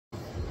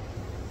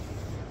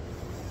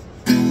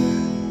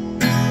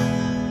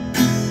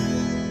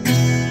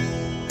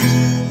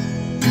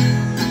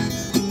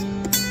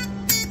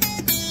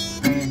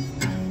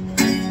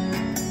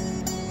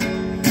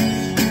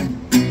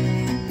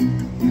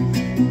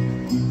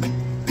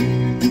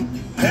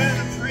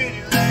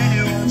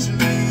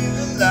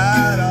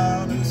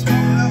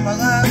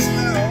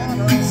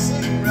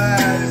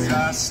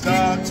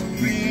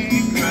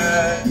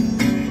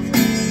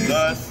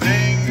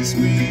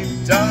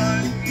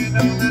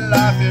that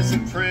life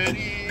isn't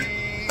pretty.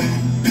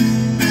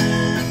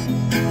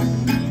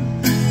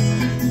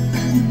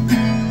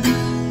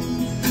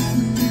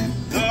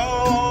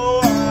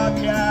 Though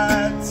I've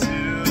got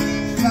to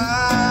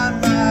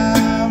find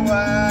my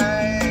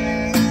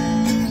way,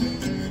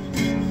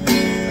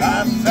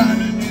 I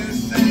found a new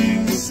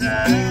thing to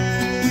say.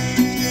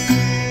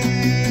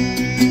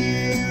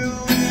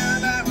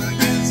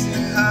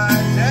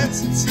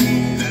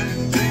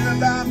 And dream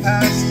about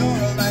past or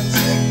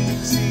romantic.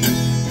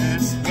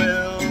 This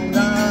will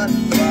not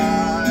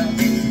fly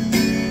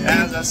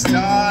as I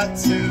start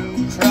to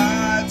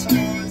cry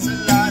towards the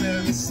light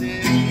of the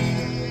city.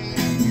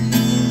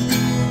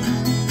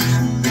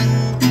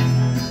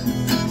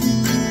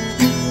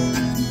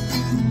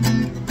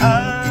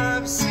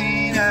 I've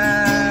seen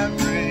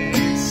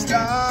every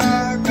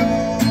star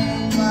go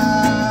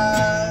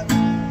by.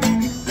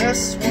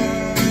 This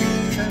one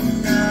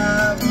can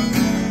never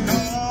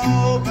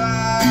go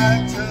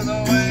back to the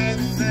way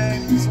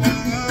things were.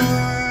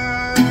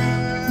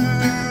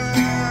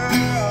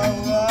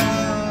 Oh, oh,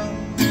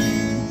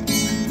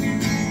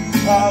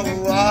 oh,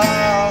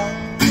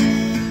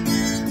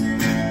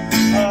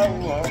 oh,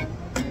 oh.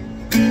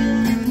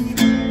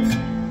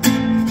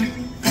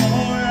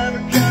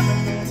 Forever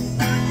chemicals,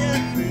 I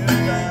can feel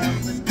them.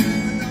 The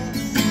new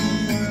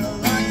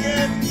world, I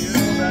can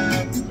feel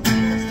them.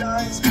 It's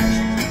not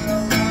special for a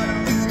lot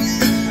of us.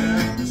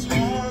 Just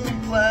one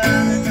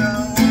planet now.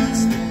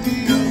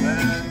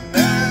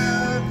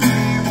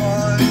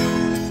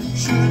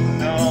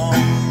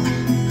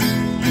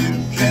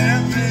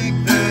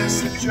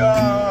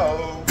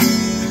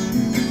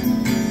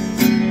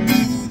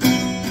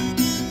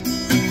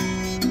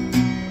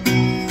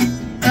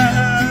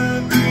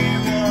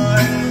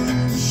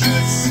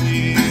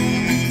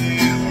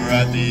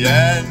 At the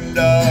end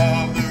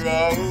of the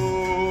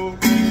road,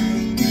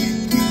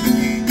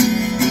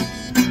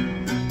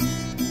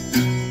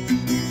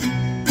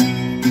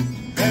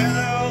 and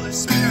the Holy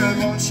Spirit,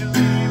 won't you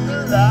leave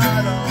the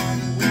light on?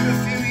 We've a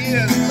few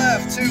years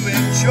left to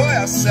enjoy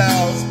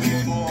ourselves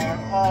before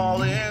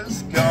all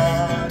is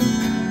gone,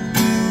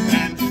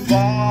 and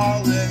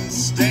fallen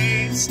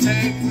states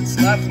take what's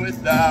left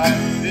without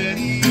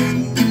pity.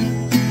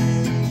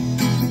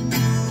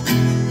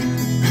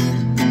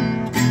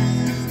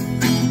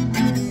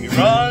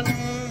 Run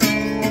the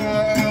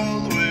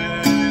world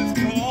with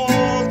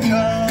cold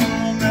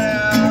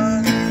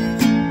command,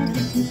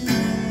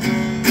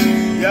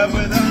 yet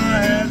with our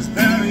heads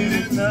buried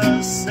in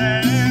the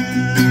sand.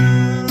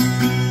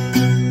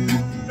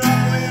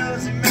 All we know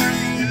is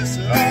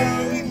humanity,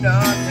 all we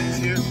nothing's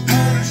here.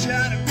 On our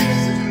shattered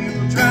pieces we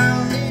will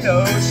drown the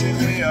ocean.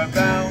 We are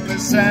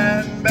boundless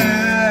and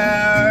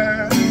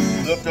bare.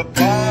 Look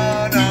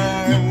upon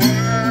our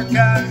work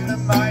and the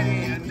mighty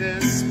in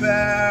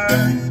despair.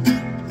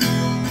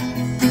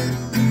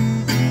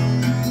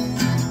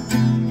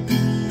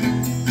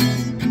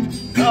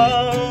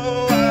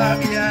 Oh,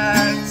 I've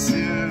yet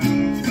to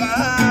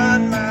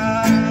find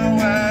my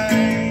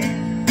way.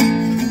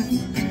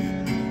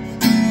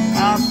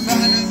 I'll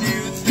find a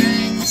new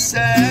thing to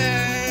say.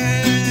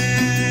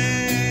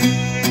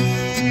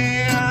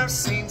 I've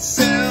seen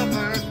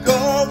silver,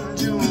 gold, and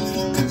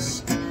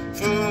jewels,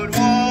 food,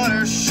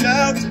 water,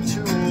 shelter,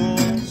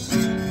 tools,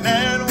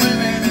 men,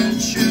 women, and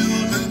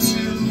children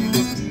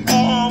too.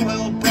 All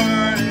will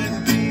burn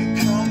and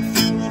become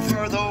fuel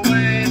for the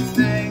way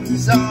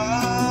things are.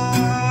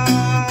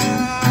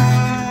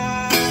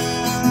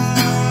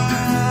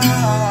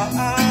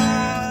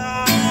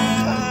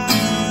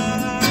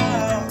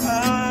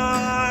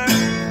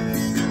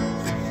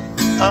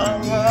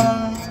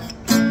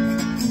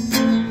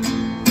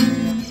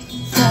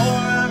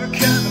 Forever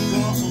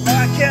chemicals, well I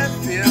can't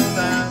feel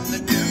them. The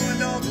new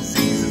and old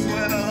diseases,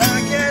 well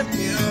I can't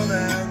heal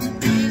them.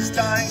 These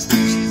dying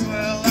species,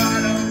 well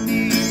I don't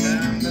need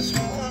them. This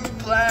one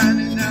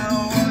planet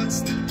now,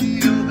 what's the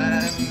deal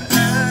then?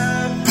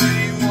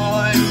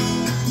 Everyone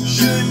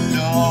should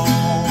know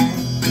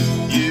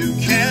you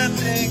can't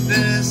make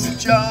this a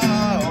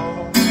joke.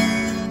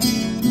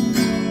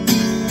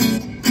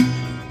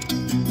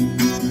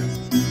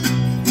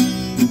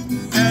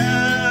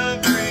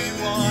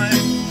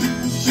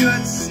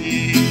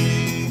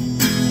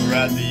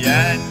 At the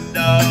end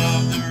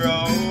of the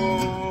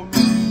road,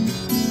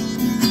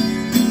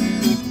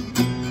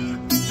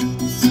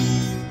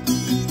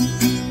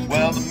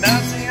 well, the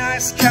melting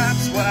ice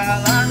caps,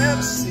 well, I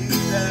never see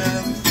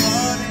them.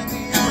 Flood in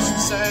the ocean,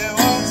 say,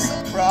 what's the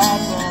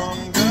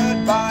problem?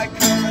 Goodbye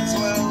currents,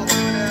 well,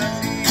 who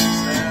never needs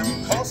them?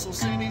 Coastal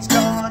cities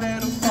gone,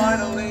 it'll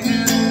finally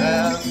hit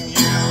them.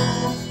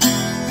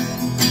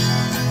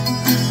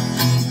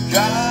 You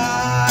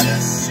gotta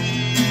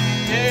see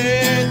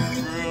it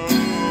through.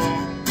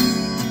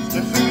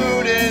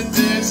 Who did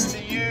this to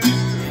you?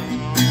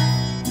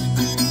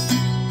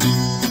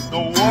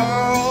 The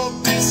world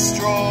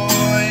destroying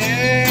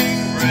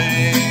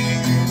ring,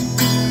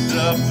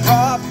 the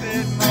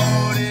profit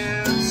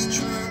motive's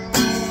true.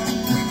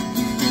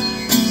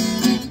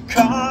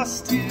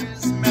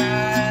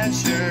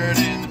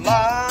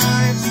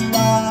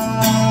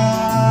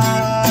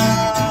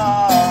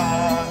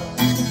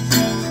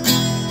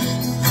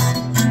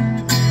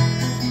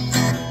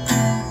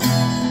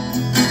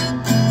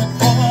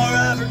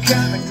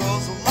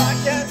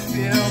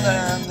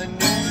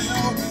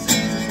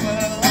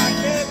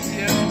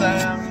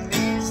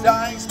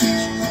 ice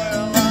beach,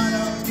 well, I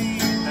don't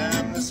need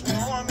them. This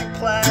warming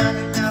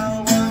planet,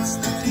 now what's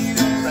the deal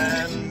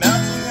then?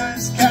 Melting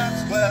ice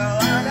caps, well,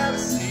 I never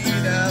see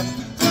them.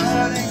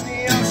 Flooding the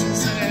ocean,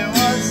 say,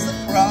 what's the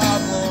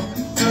problem?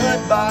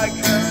 Goodbye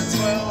currents,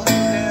 well, who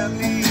damn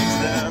needs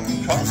them?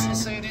 Crossing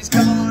cities,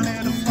 come on,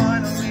 it'll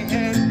finally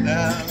hit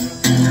them.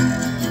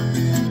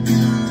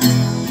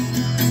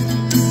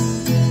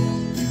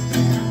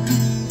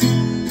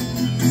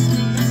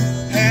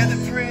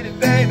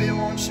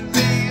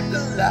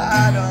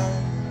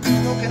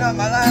 Smoking up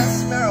my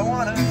last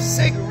marijuana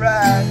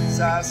cigarette as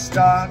I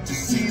start to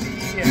see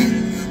the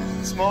end.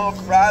 Smoke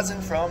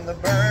rising from the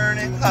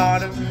burning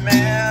heart of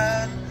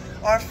man,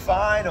 our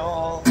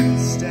final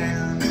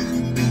stand.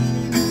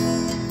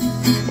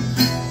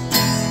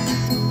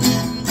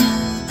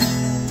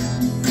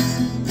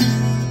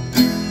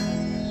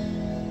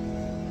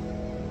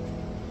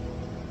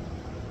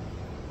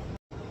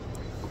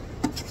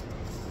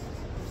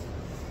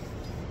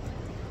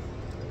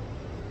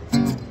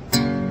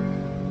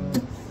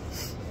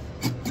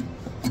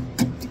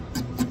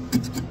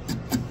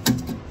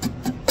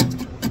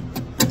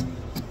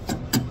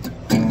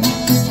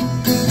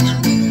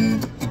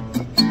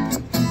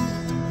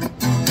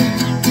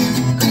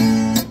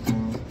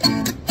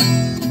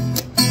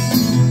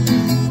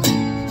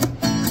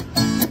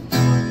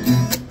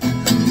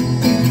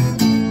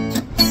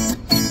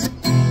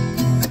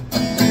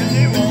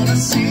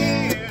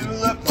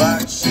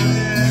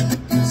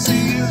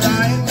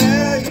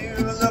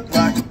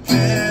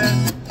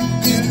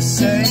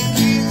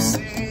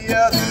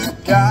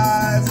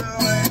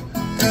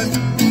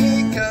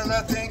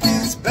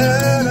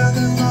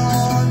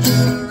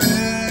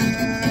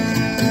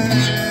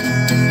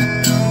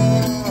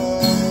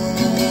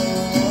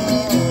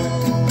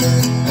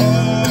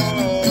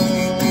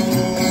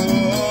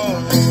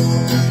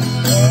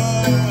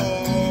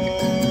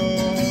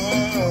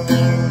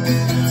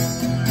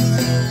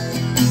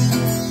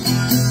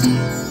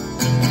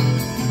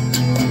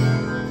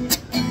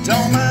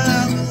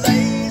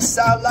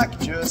 I like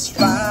it just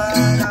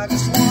fine. I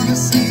just wanna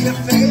see your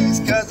face,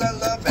 cause I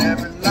love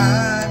every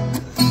line.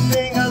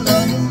 Thing I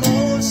love the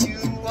most, you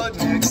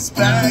wouldn't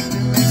expect.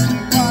 It makes me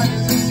white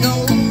as a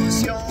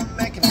ghost. You're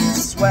making me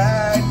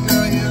sweat.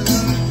 Girl, you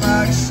look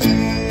like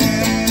shit.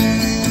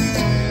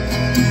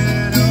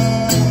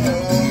 Oh,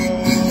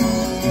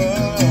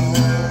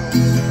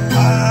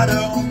 I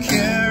don't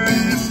care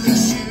if the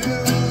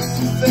shoe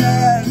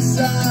fits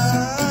out.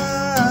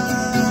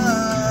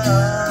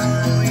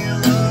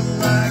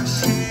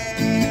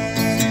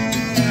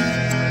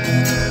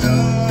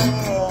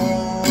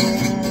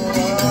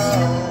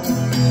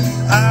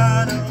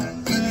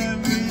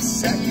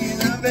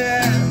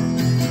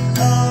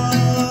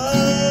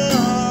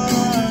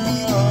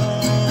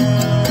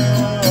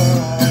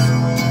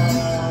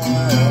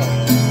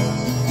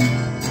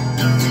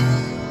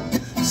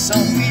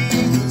 Some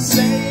people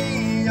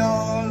say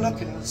you're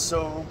looking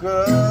so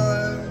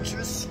good,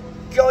 just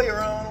go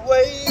your own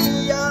way.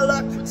 I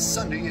like what's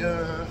under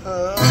your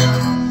hood.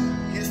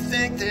 You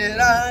think that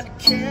I'd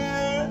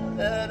care,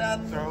 that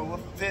I'd throw a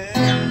fit?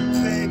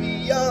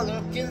 Baby, you're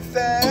looking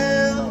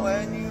fair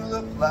when you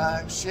look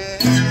like shit.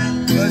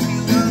 Cause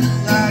you look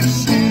like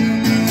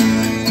shit.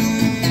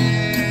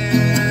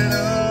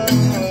 Oh,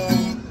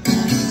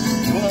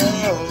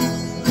 whoa,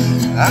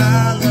 I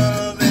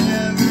love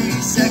every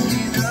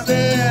second of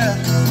it.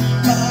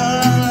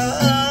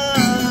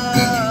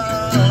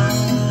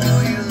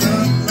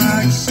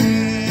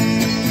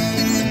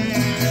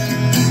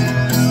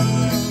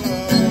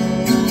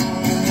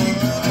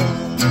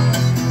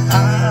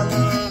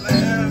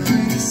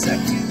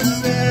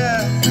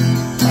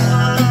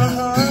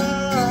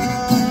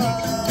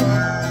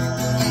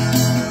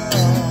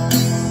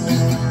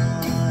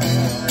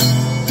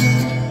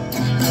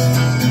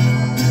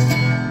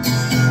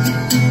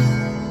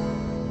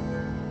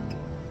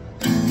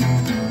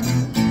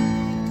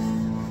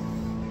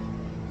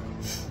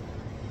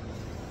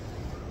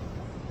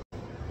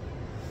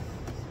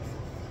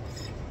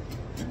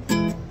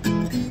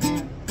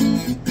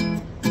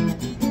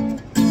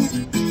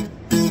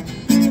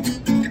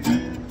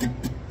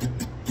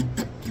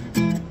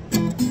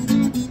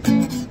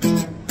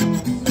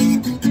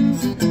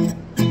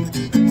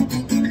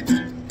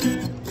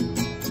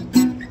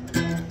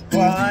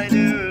 Why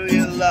do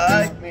you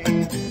like me?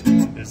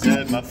 Is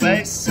it my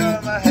face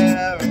or my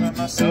hair or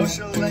my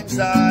social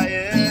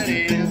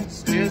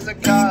anxieties? Is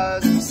it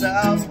cause I'm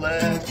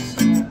selfless?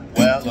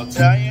 Well, I'll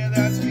tell you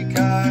that's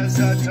because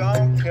I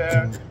don't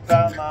care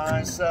about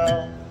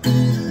myself.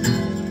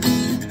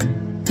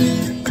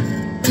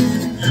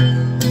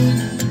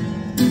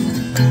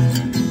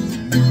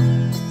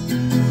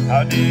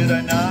 How did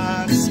I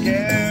not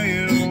scare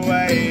you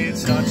away?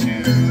 It's not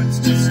you, it's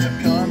just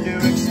I've come to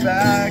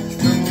expect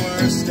the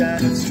worst.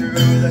 And it's true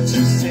that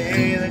you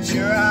say that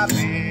you're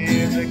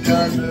happy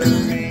because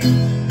of me,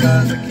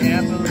 cause I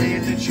can't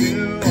believe that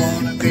you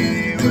wanna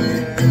be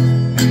with me.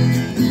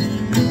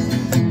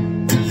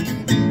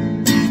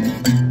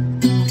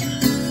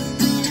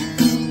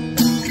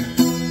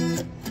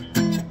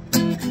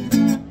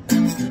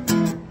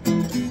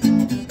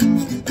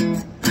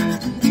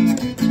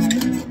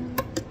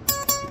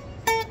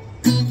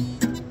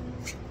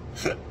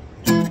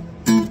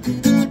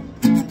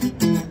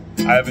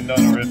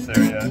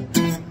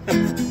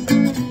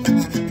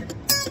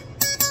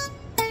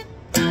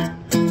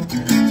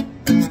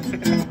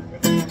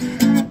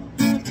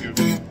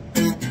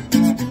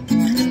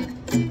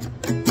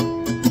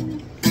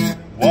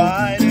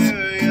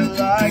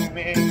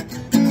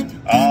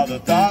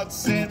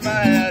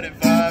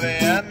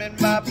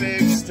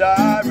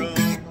 spiral.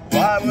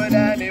 Why would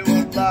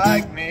anyone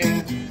like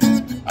me?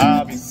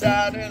 I'll be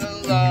sad and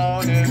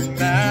alone and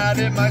mad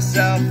at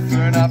myself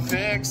for not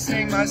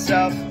fixing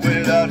myself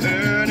without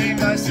hurting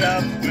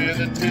myself, with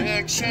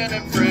addiction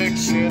and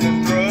friction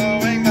and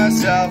throwing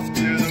myself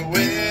to the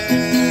wind.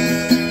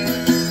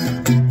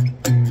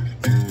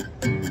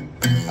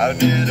 How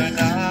did I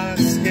not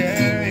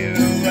scare you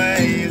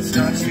away? It's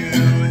not you,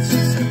 it's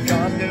just I've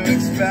come to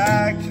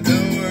expect the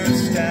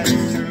worst, and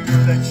it's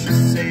true that you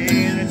say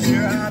that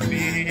you're happy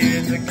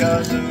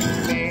because of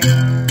me,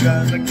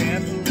 because I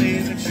can't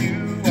believe that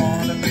you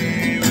wanna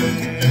be with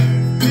me.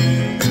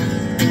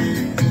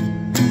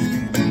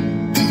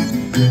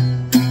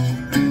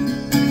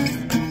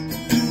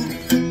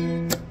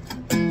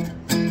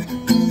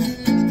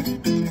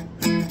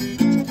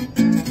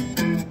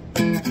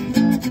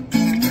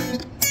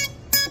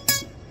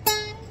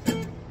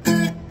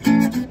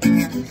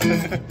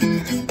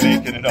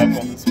 Making it up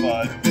on the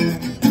spot.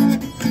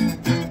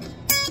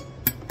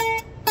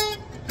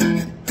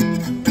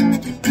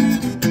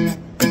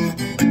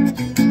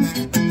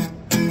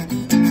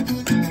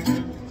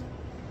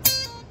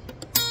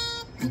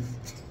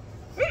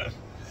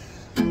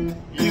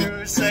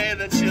 You say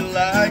that you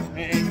like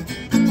me,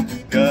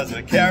 'cause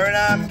I care and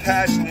I'm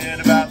passionate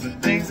about the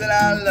things that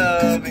I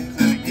love,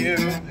 including you.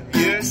 And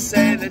you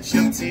say that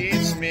you'll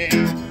teach me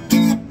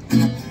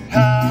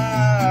how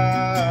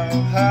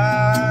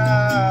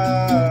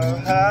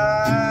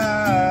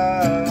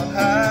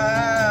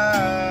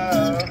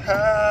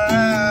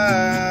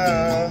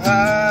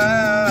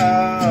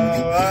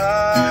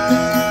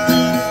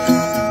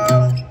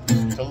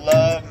to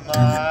love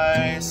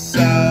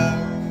myself.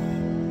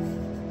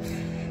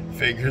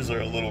 Figures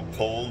are a little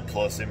cold,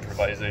 plus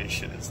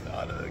improvisation is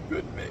not a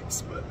good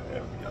mix, but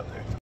there we got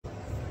there.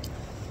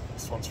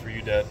 This one's for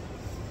you, Dad.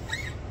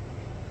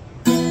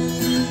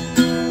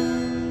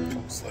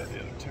 Oh, slightly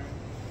out of tune.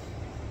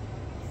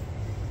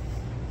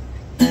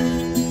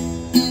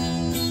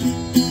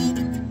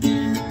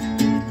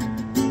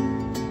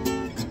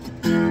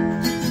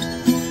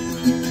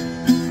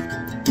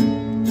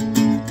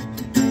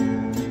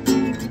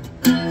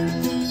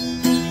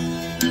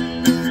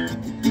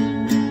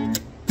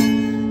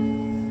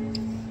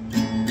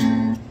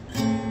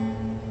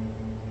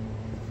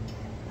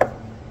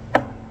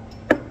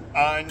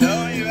 I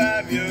know you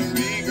have your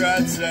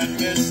regrets and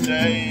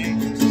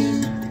mistakes,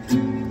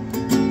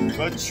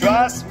 but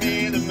trust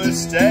me, the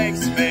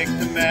mistakes make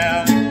the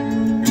man.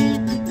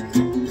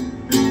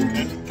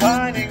 And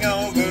pining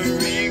over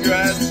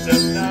regrets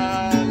does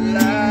not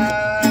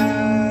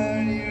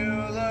let you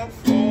look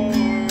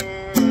forward.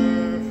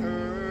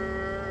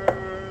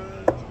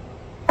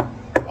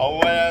 I'll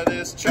wear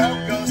this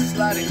choco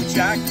sliding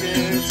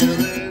jacket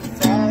till it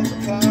falls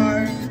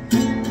apart.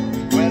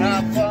 When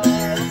I fall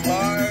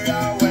apart,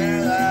 I'll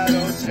wear that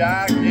old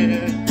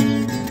jacket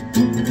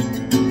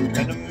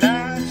and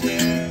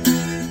imagine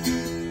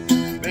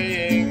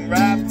being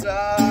wrapped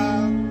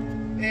up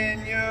in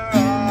your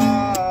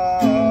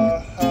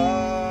arms.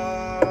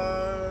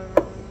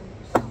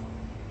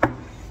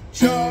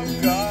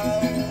 Choco,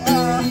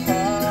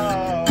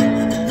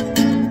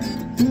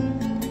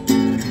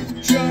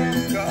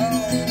 Choco,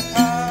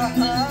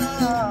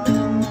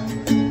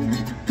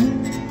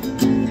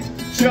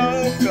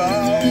 Choco.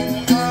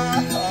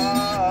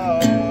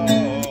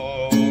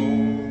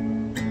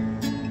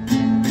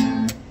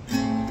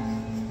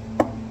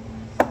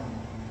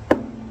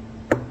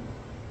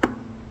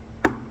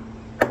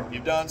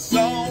 You've done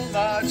so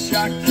much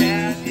I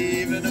can't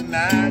even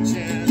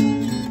imagine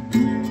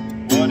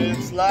what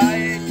it's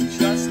like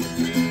just to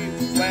be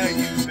where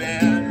you've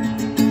been.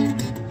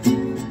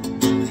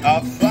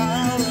 I'll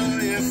follow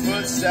your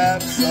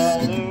footsteps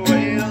all the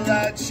way to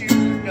let you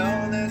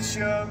know that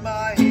you're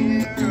my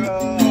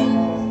hero.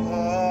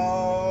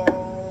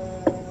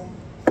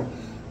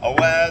 I'll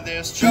wear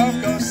this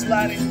choco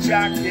sliding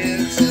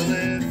jacket till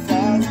it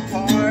falls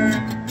apart.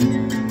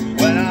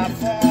 When I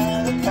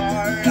fall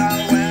apart,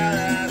 I'll wear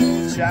that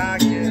old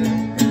jacket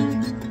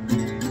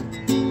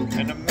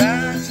and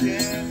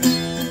imagine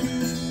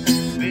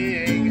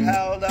being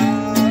held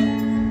up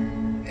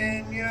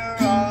in your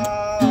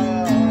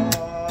arms.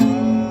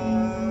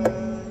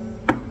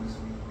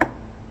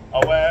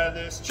 I'll wear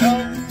this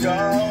choco,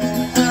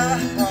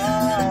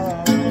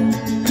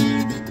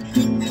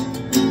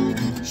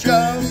 choco,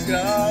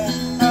 choco.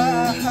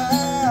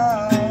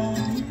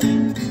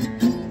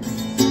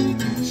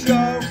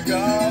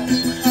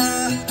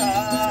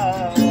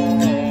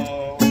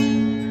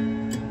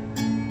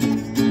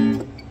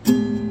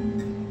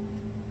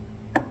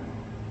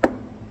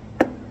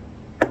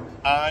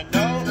 I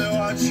know that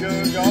what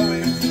you're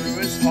going through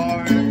is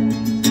hard.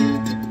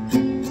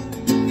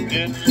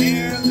 It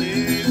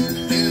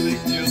nearly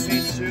kills me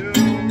too.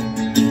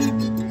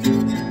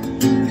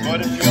 But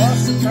if you're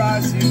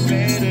surprised you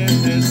made it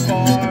this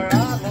far,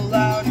 I'm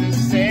allowed to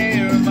say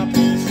you're my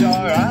pop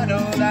star. I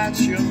know that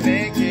you'll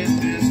make it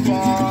this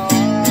far,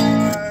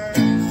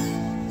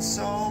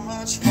 so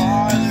much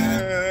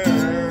farther.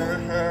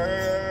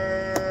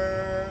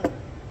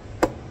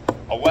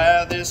 I'll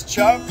wear this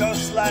choco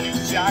slide shiny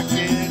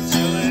jacket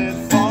till it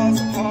falls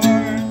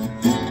apart.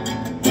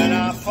 When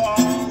I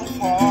fall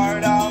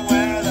apart, I'll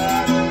wear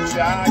that old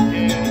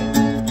jacket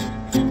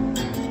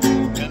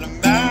and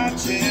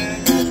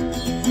imagine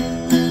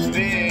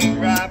being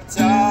wrapped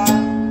up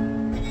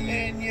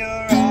in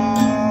your arms.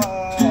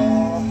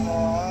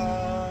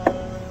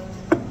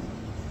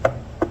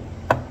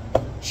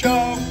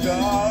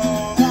 Choco.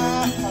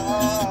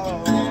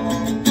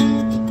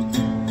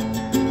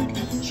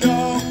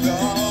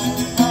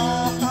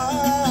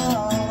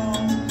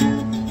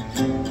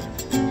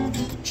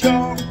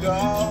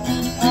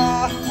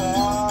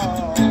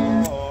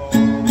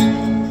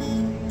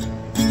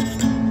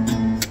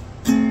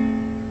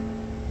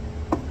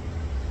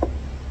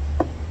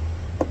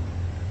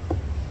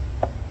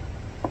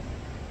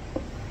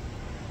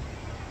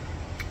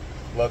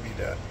 Love you,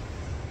 Dad.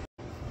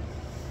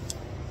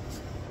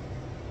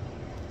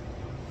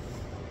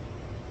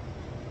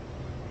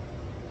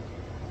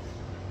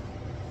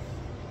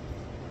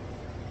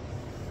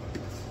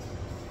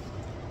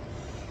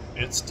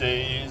 It's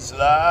days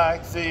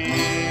like these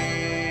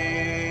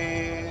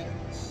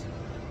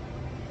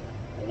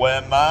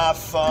when my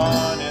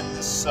fun in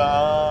the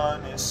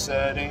sun is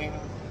setting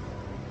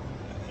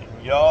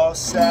and you're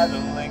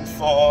settling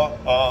for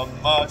a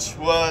much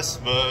worse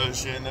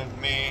version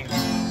of me.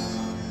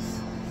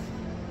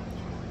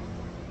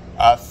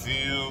 I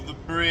feel the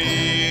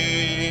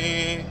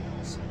breeze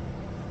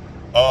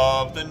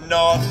of the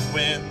north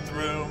wind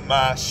through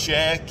my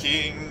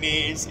shaking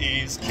knees.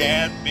 Ease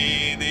can't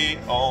be the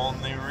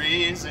only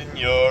reason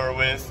you're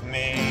with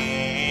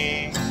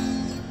me.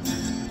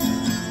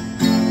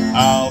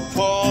 I'll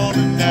pull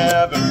the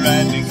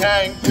never-ending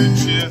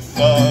handkerchief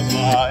of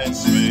light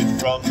straight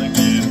from the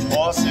gift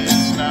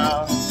horse's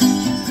mouth.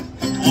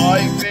 The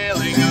glowing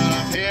feeling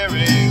of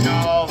hearing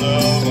all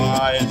the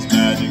wise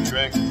magic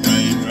trick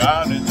playing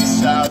round in the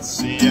South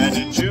Sea. And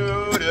did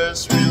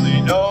Judas really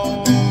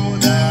know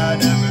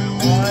that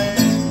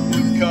everyone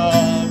would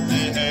come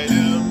to hate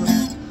him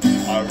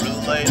or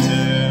relate to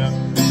him?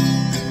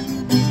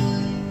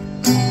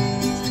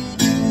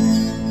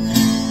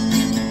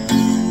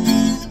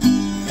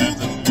 And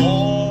the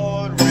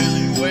Lord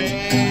really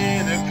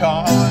weigh the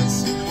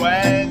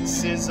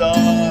consequences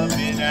of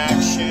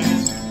inaction?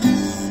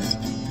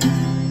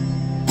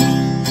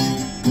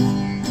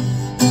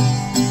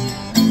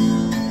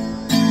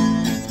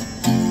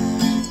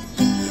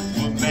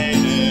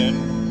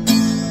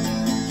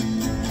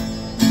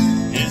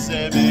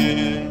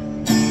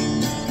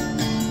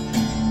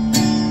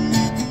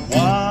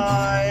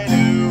 Why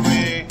do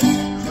we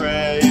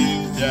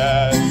crave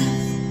death?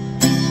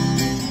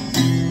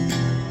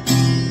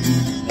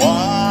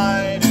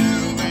 Why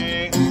do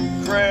we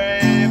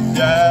crave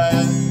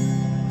death?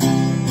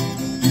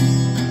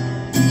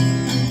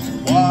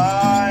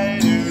 Why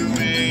do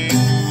we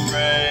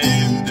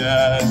crave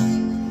death?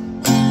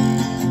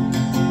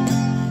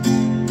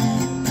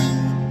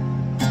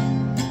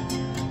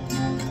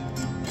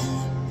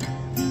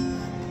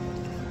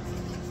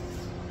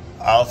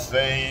 I'll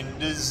feign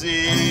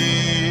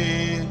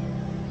disease.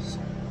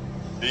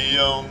 The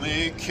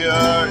only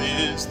cure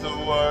is the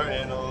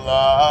word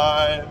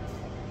alive.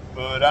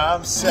 But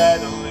I'm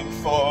settling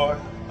for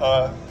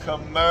a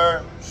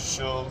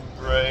commercial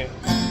break.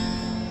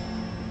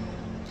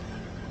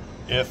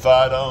 If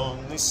I'd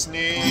only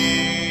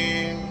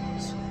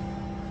sneeze,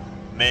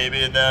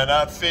 maybe then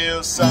I'd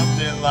feel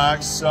something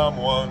like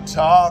someone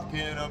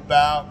talking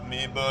about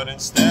me. But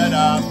instead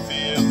I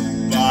feel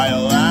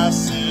vile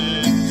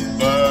acid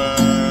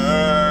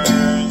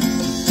burns.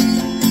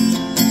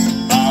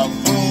 I'll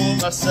fool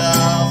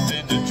myself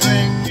into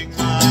drinking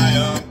my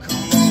own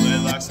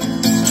Kool-Aid like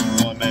some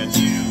torment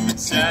human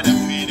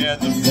centipede,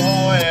 and the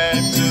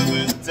forehead filled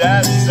with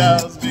dead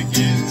cells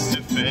begins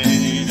to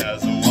fade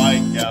as the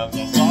white gowns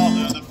fall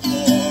to the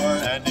floor.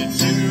 And did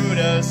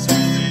Judas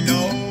really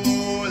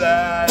know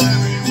that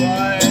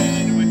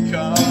everyone would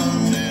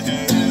come to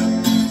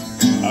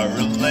him or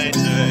relate to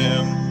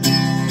him?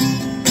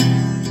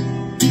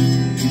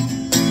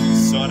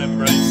 Son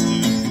embraced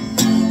him.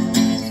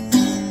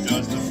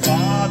 Does the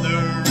Father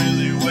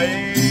really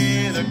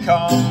weigh the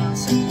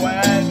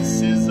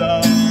consequences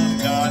of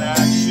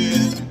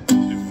non-action?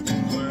 If we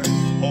were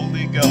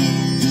Holy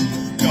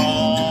Ghost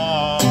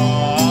gone,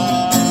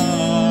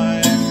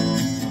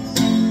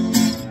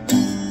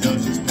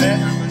 does this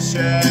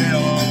papier-mâché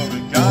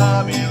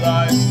origami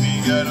life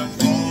begin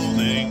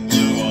unfolding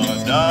glue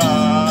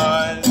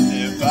undone?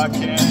 If I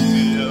can't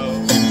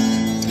feel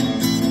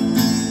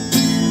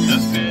the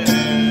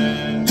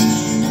finish,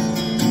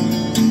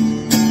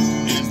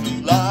 is the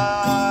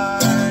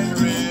line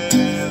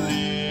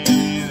really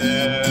there?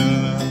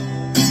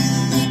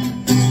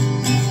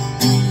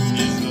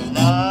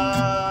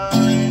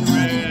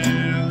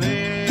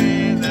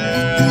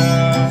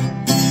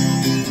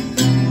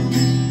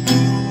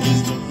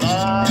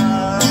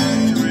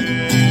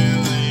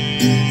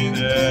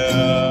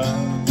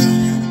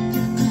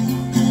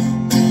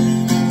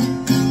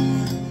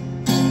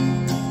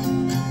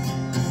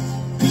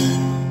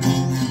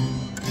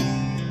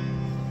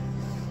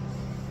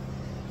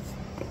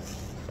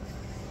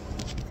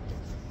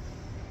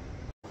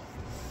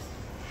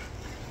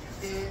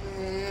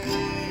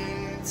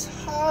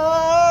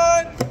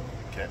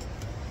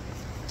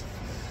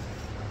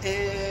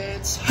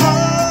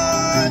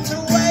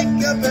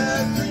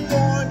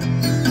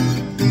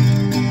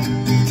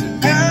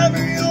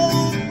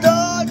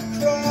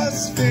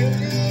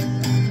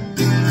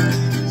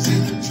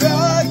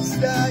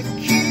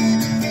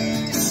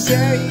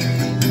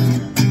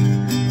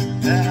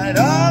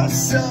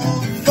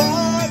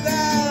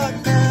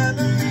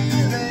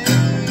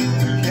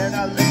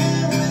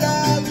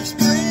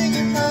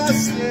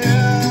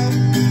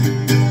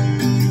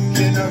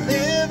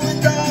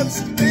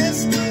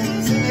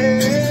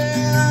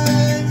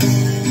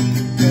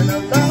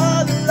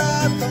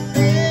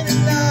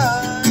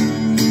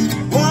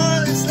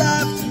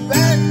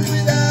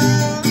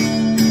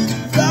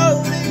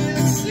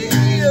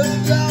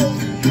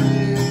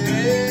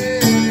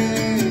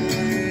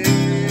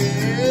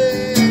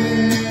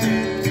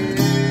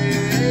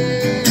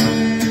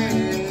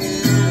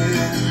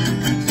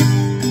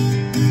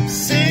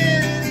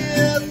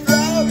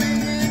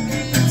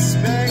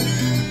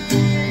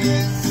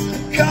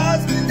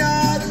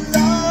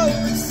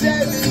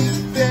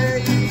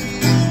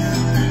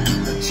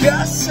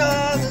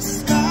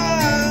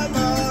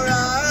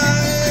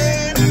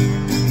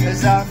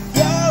 as I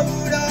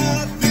float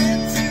up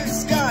into the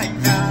sky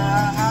now.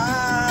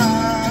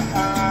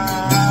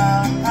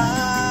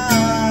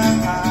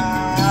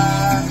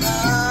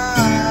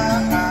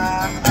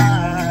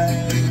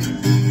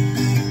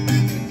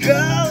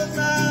 Girl, in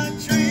my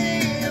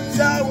dreams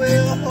I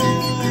will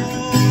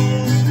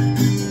hold,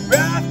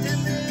 wrapped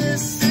in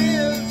this sea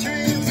of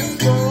dreams of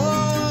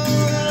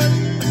gold.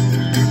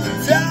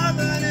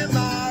 Diamond in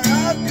my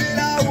rough that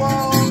I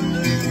won't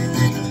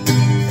lose,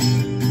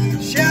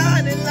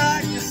 shining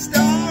like a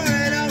star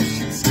in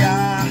ocean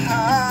sky.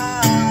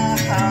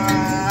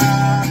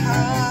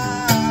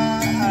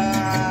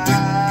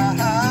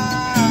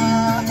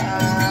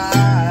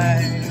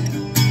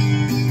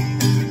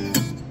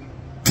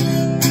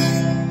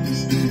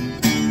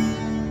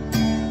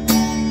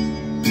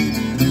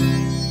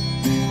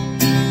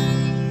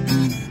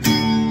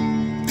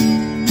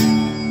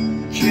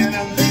 Can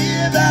I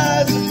live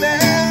as a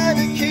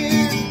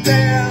mannequin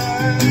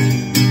there?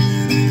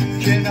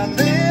 Can I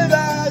live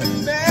as a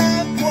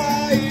man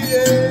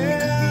quiet?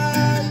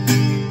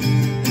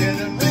 Can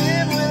I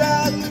live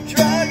without the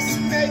drugs to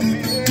make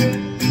me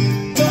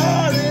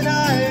more than I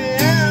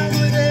am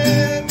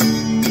within?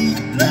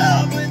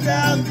 Love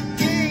without the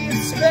key in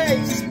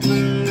space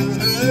blue.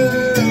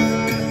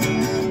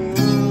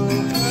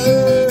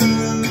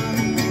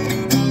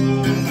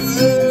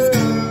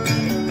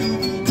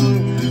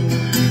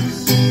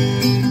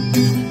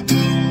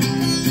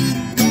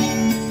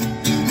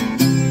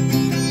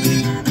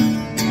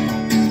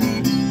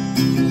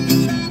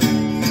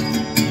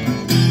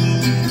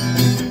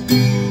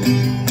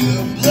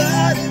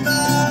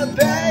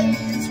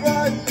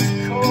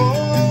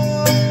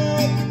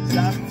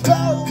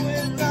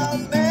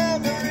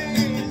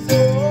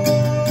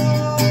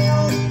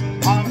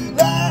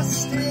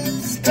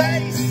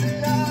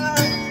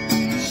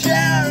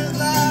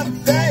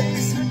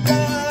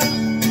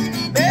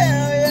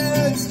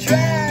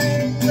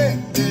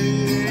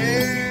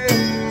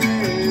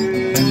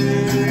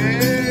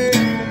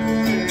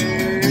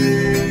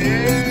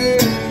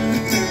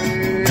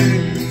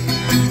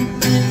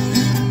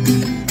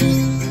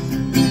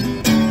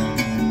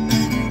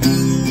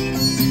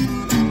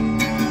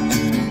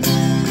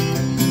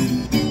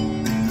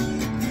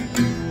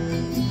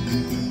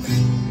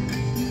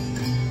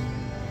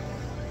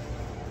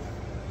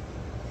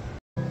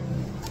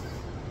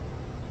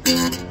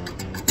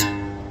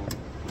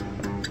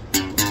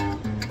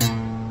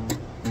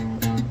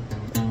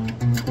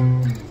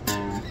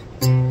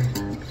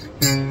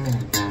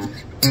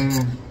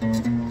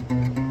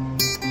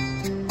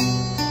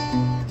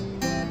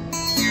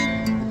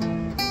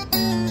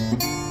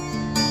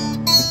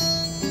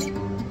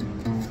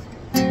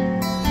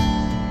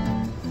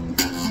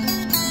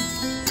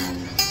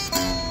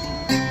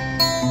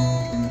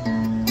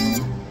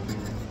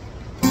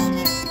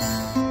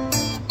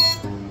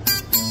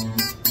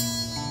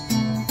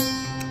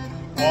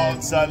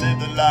 Once I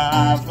lived the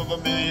life of a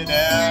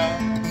millionaire,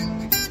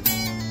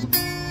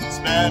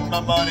 spent my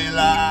money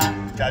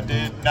like I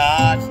did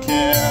not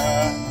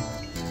care.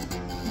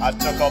 I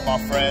took all my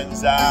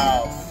friends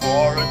out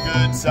for a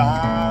good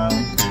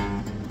time,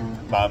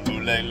 buy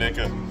bootleg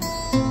liquor,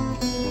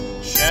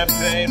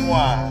 champagne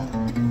wine.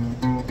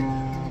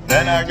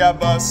 Then I got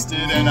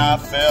busted and I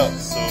felt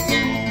so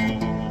low.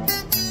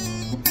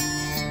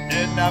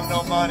 Didn't have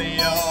no money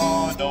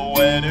or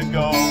nowhere to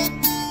go.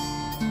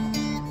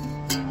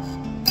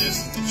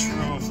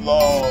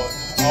 Lord,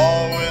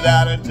 oh,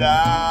 without a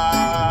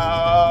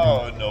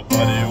doubt,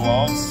 nobody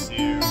wants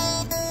you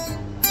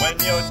when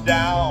you're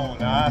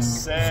down. I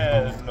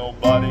said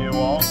nobody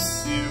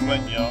wants you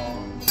when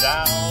you're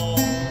down.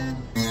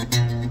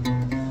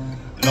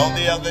 And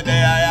the other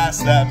day I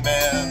asked that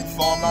man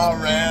for my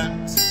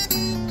rent.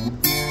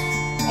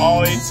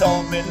 Oh, he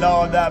told me,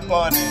 Lord, that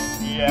bunny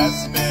he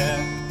has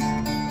spent.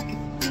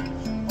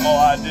 Oh,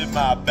 I did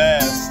my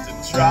best to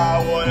try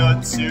one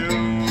or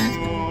two.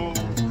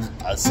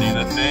 I see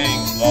the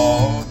things,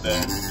 Lord,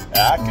 that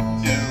I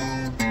can do.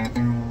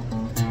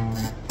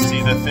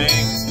 See the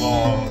things,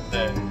 Lord,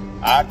 that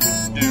I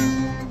can do.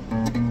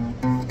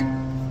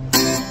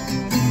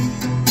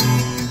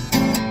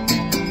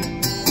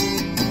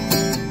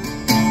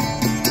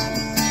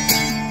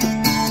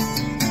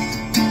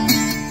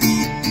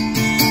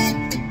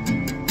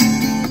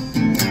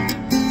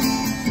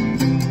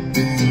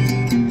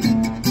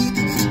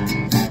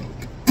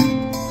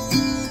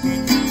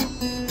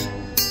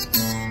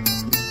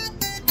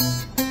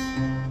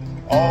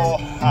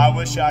 I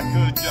wish I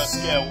could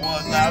just get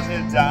one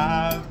lousy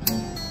dime.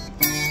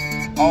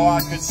 Oh,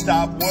 I could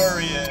stop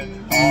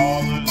worrying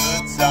all of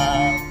the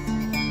time.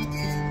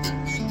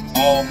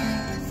 Oh,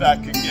 if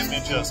that could give me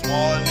just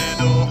one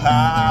little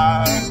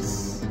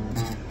house.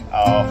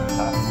 Oh,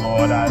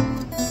 Lord,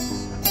 I'm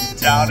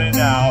down and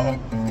out.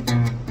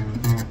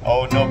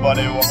 Oh,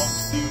 nobody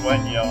wants you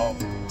when you're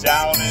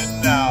down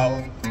and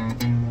out.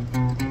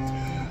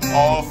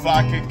 Oh, if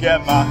I could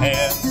get my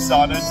hands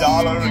on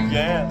 $1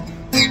 again.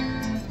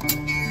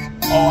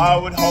 Oh, I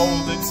would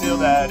hold until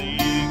that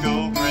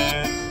eagle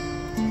grin.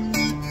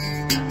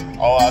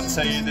 Oh, I'll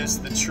tell you this,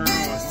 the truth.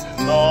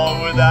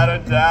 Lord, without a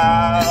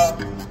doubt,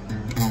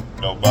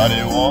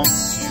 nobody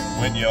wants you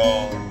when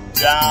you're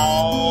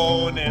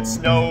down. It's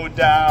no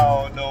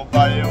doubt,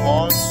 nobody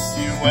wants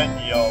you when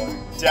you're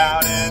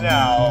down and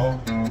out.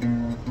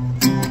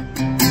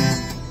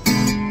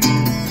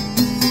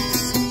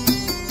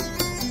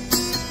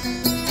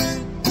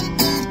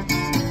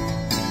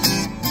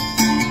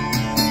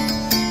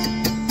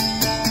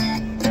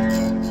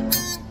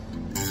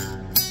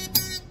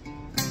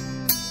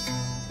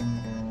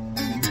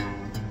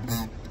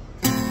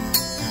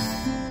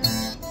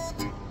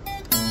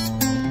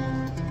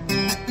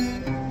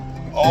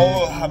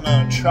 Oh, I'm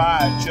gonna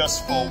try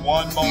just for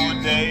one more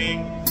day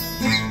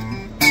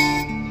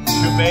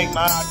to make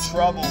my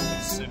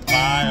troubles in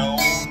my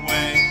own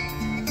way.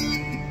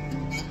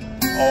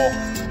 Oh,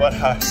 but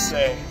I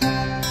say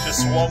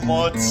just one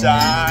more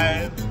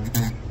time,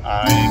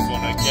 I ain't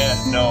gonna get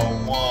no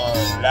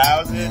one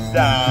lousy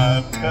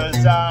dime,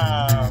 'cause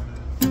I'm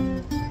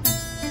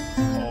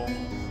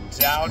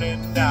down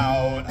and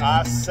out.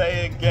 I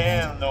say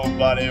again,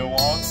 nobody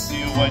wants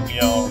you when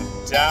you're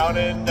down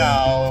and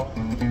out.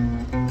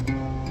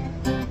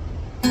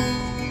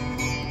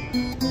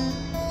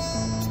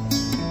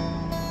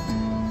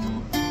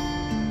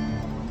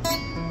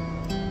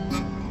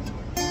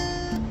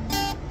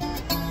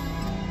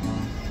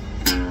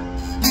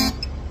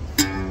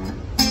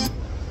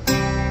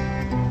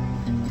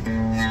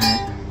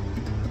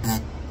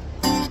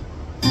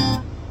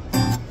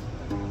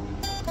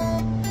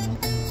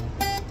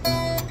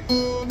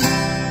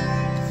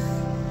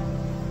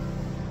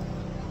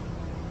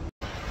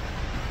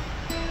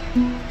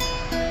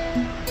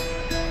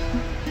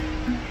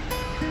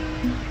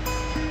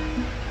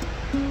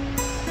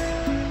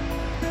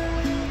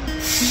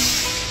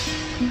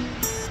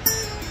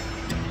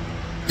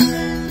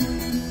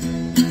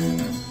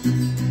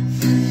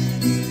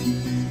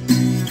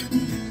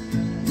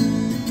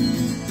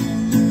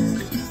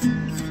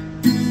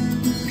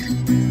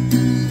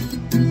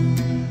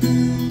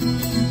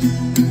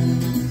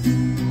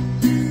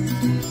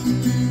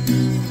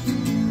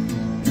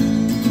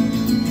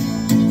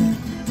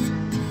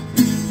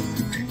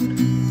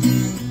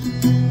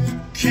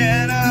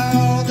 Can I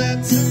hold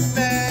it to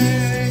me?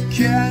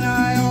 Can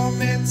I hold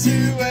me to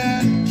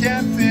it?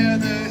 Can't feel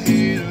the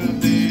heat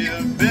of the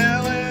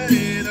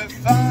ability to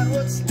find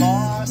what's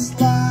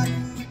lost, like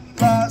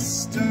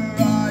luster,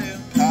 I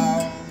am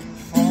pound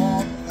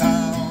for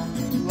pound,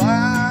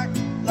 like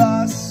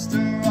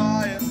luster, I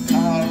am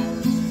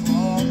pound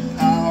for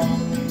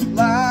pound,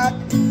 like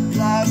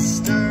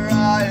luster,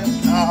 I am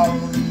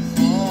pound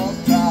for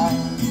pound,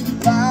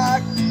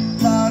 like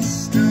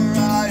luster,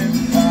 I am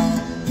pound.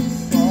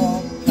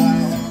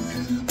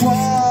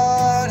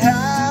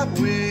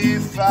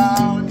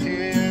 Found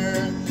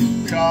here,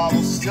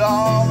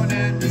 cobblestone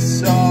and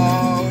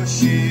dissociating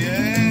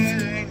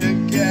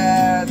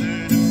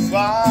together to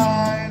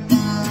find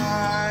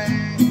my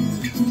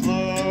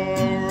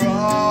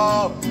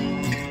plural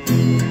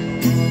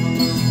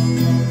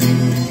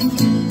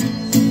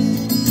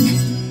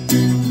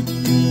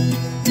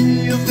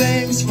feel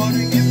things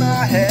floating in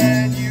my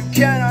head you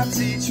cannot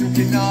teach or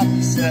cannot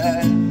be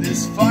said.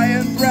 This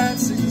fire breath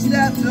sings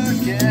death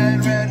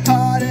again, red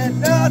hot and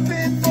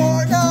nothing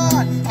for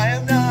naught. I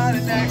am not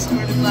an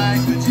expert in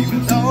language,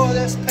 even though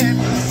this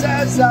paper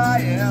says I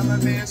am. I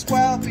may as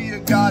well be a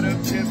god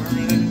of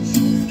gibberish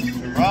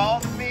for all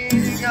the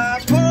meaning I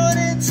put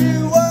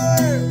into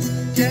words.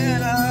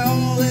 Can I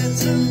hold it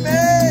to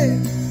me?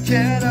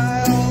 Can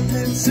I hold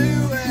it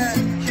to it?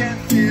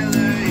 Can't feel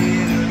the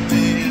heat of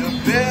the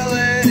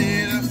ability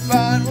to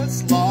find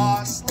what's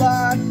lost,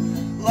 like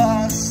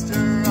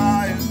luster,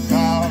 I am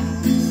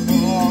pound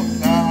for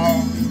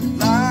pound,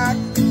 like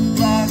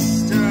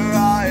luster,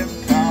 I am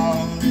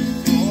pound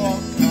for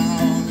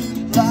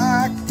pound,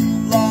 like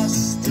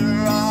luster,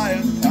 I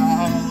am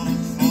pound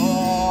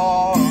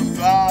for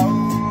pound.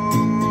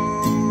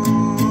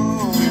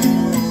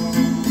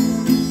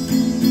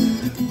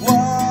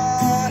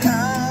 What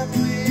have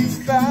we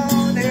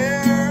found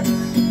here?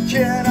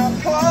 Can I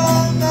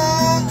pull my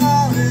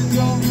eyes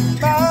over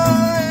my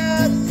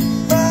head,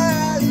 my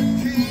eyes at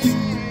peace?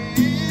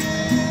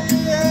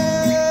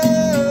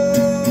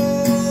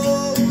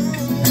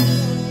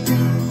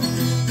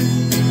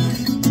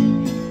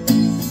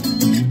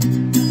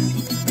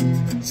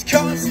 It's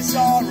constant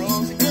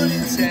sorrows and good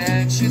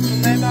intentions will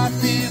let my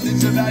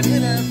feelings about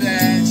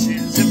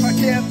interventions. If I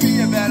can't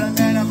be a better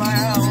man on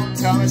my own,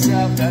 tell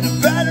myself that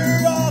I'm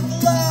better off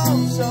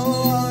alone. So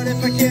what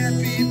if I can't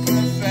be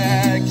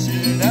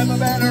perfection? Am I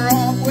better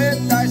off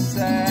with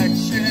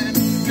dissection?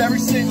 Every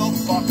single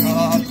fuck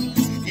up,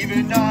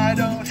 even though I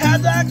don't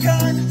have that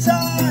kind of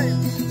time.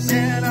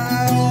 Can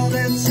I hold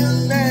it to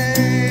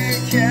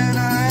me? Can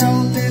I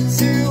hold it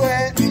to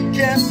it?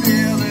 Can't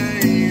feel the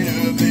heat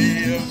of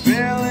the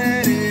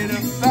ability to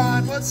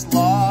find what's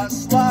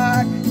lost,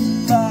 like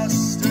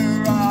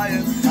luster, I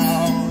am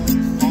pound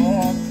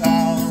for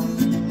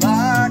pound,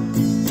 like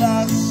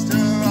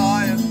luster,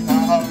 I am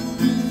pound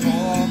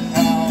for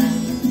pound,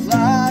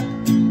 like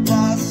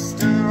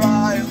luster, I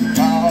am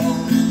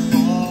pound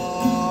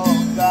for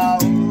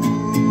pound.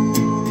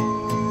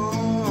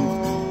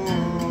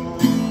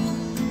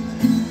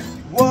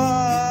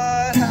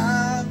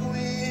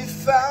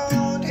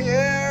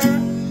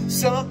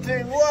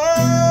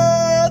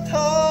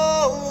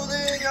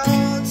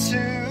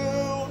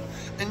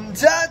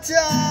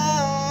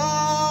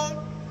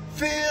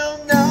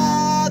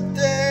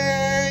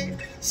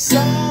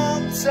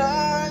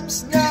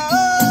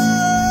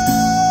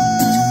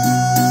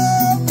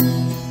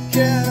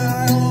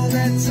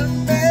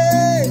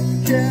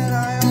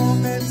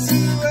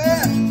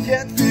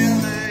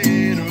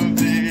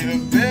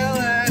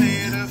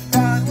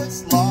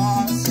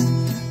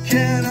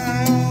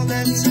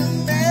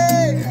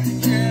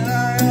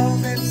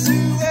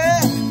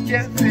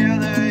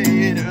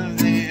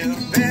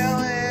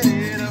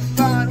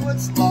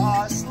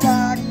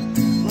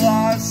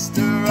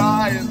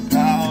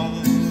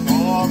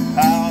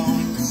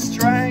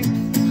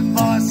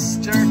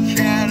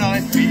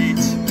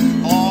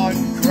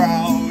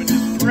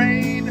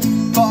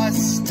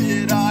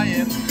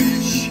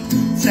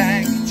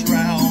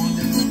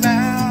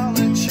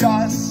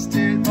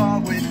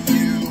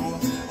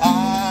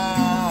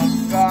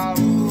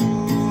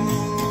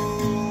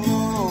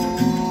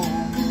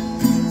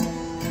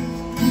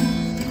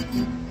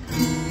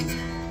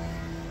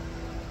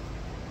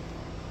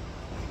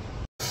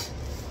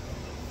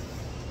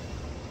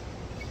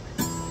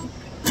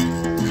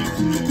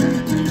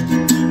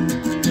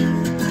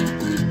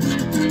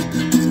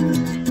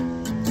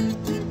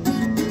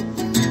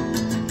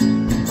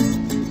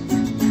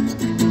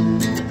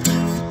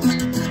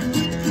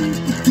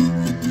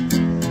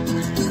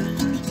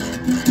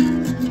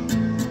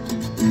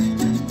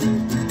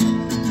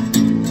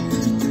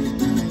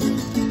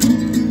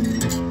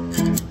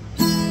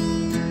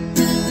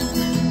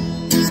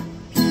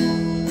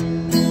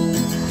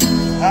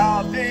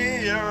 I'll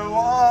be your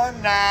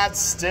one-night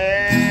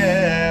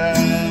stand,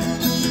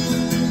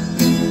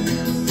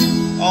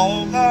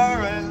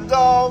 over and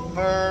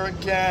over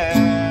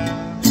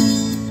again.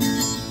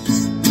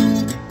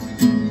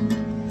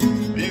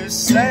 You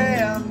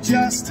say I'm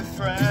just a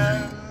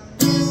friend,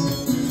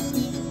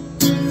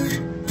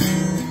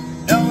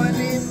 no, I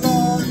need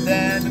more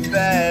than a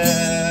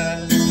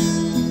bed.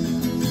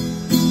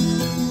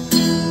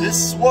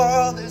 This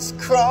world is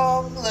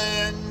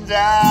crumbling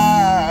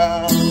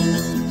down.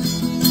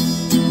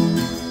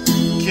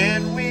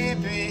 Can we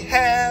be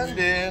hand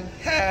in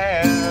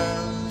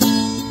hand?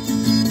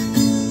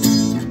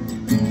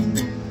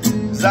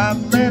 'Cause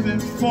I'm living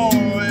for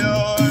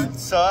your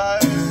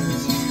touch,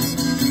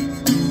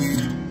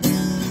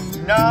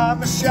 and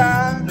I'm a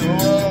shadow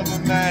of a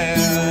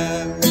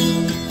man.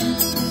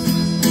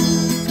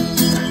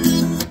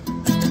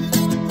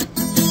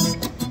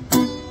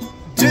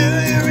 Do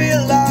you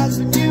realize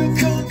when you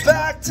come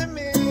back to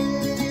me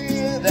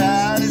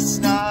that it's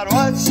not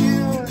what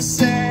you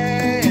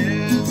say,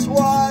 it's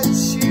what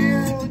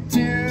you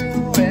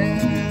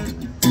doing?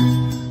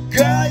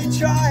 Girl, you're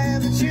trying,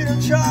 but you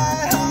don't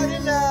try hard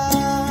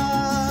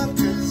enough,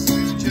 'cause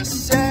you just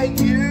say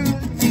you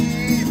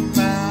need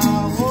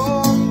my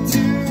warmth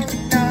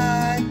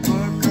tonight.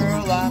 But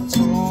girl, I'm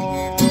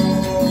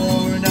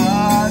torn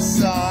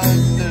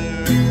asunder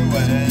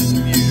when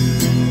you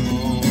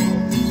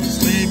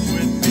sleep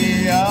with me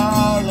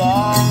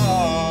alone.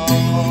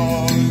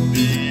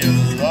 Be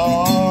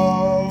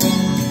alone,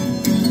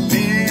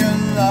 be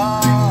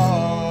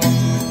alone,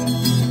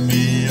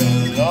 be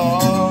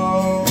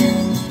alone,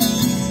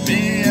 be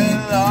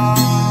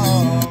alone.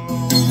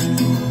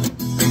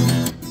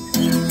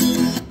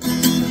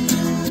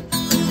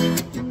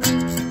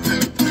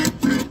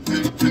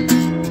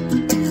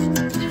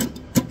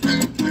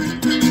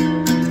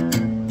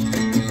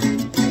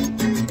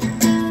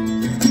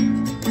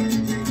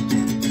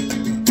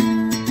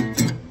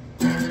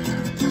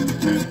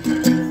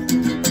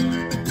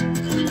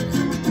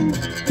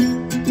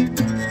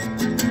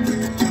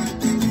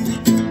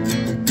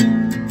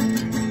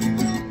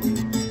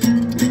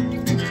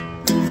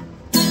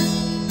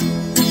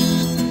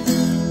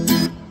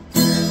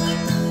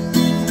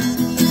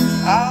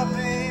 I'll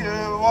be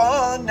your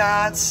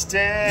one-night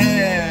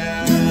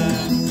stand,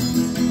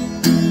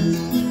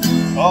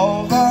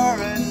 over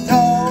and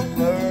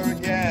over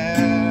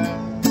again.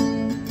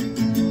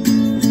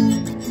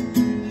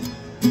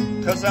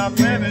 'Cause I'm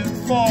living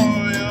for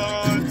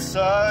your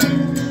touch,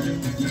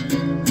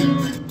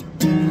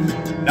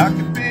 and I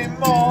could be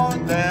more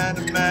than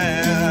a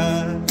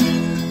man.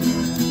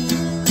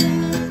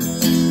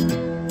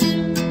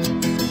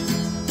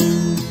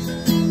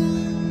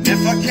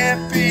 If I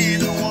can't be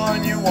the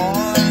one you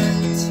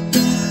want,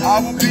 I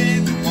will be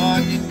the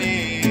one you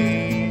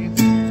need.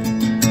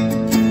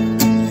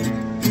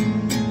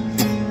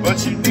 But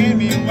you need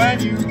me when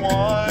you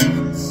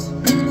want,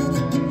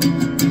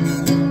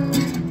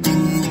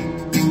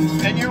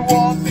 and you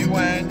want me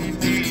when you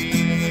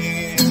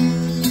need.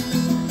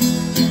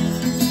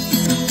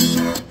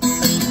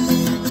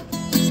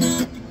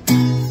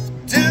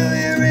 Do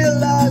you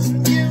realize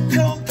when you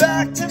come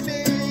back to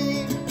me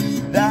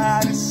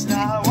that it's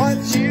not what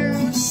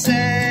you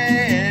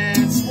say,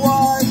 it's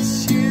what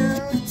you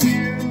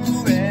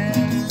doing?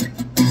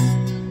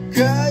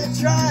 Girl, you're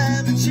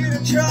trying, but you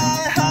don't try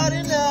hard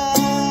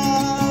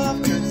enough,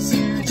 'cause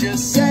you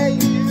just say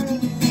you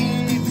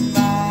need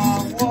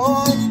my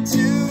warmth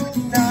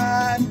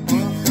tonight.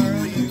 Well,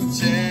 girl, you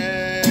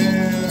tear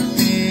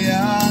me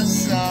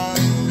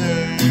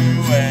asunder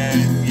when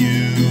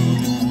you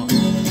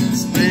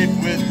sleep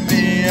with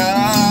me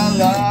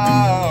alone.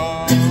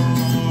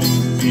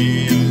 Be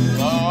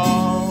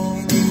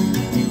alone,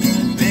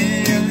 be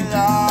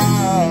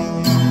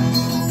alone,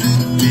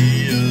 be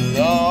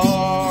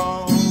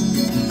alone,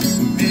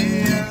 be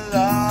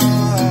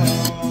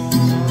alone.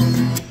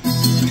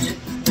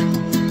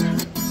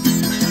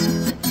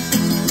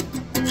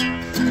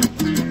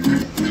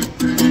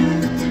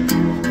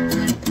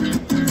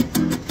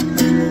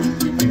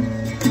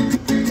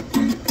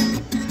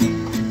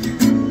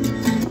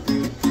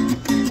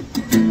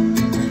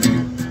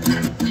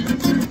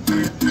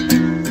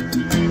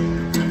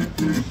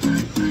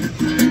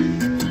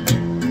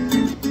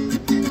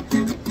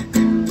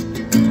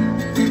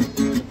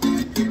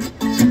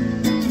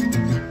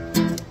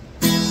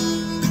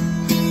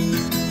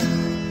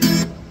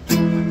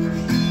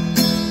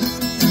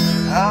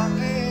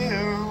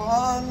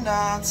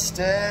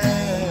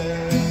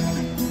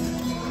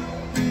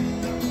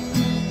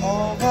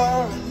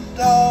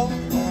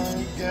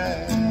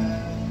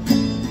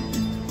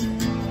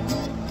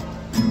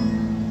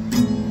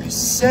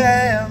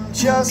 say I'm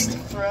just a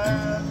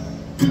friend.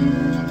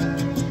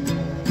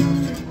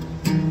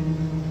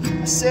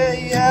 I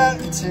say yeah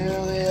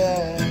until the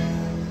end.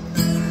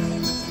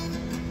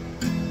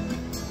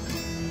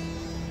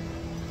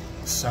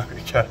 Sorry, I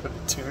got out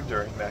of tune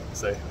during that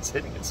because I was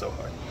hitting it so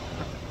hard.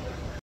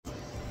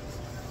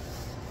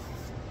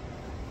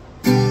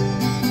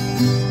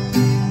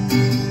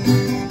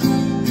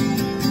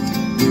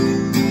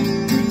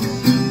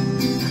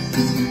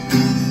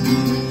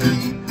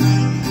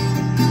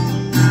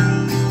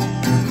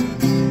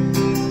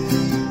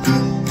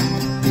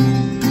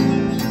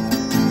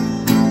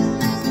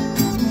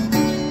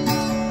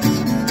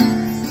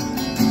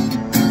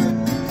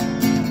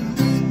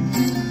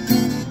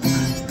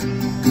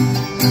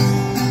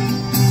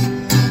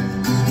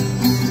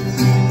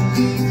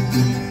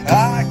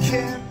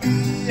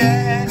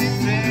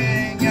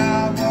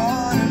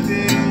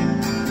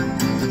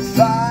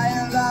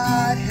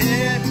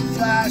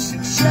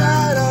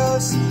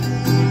 Shadows,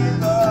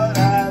 but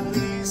at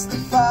least the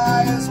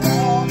fire's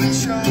warm and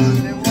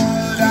shows me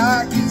what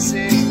I can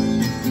see.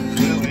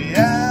 Will we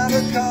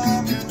ever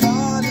come to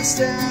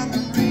understand the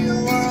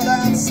real world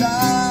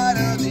outside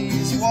of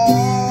these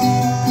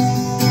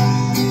walls?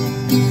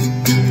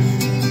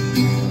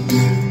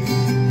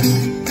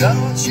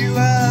 Don't you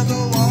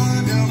ever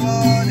wonder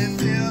what it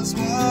feels,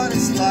 what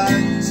it's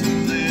like to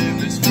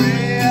live as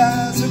free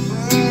as a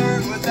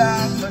bird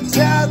without the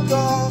death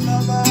on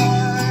my mind?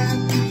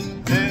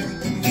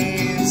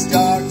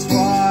 Dark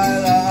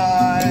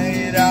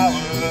twilight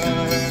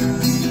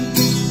hours,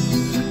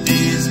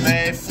 these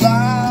May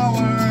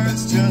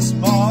flowers just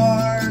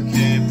mark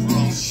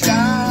April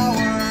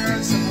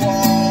showers of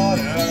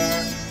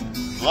water,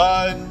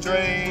 blood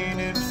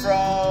draining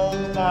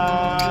from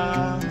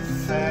my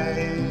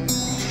face.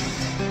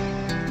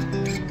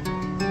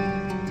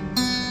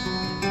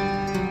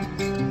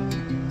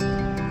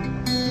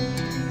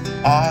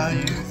 Are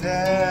you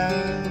there?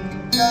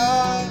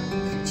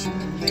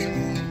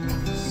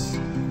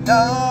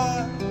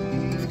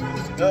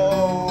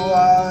 No,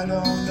 I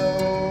don't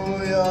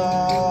know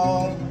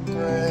your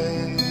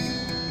grace.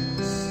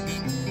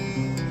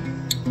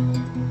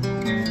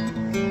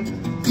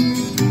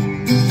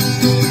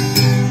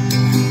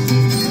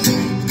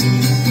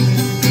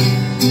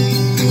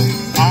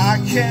 I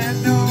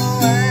can't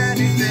know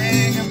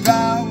anything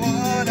about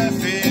what I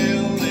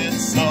feel.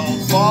 It's all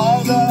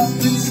balled up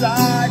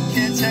inside.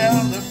 Can't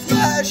tell the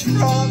flesh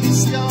from the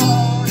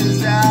stone. Is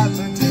that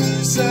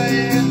Medusa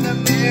in the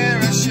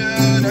mirror?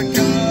 Should I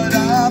cut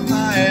off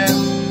my hair?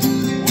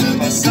 Will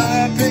my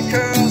serpent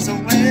curls a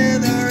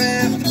wither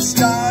if I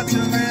start to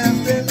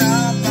rip it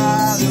out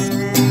by the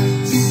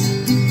roots?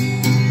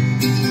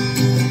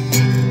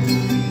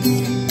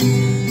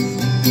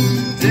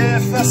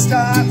 If I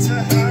start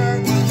to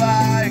hurt, will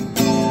I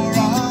ignore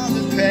all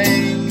the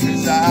pain?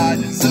 'Cause I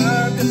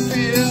deserve to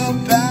feel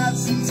bad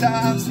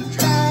sometimes for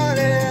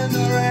drowning in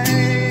the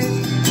rain.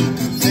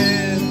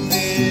 In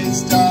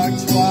these dark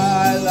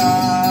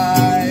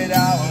twilight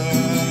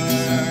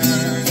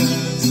hours,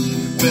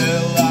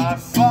 will I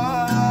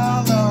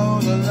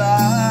follow the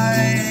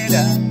light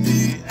at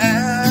the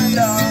end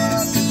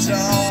of the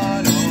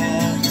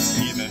tunnel?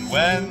 Even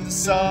when the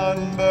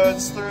sun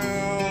burns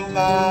through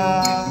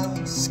my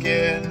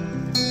skin,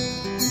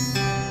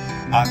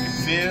 I can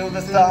feel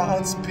the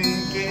thoughts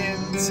begin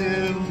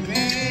to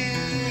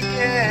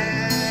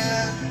begin.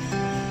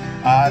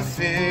 I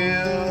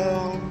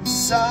feel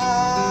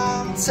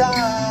sometimes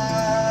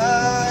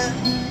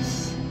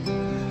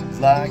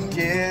like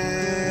giving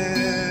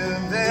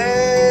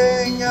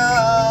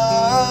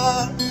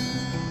up,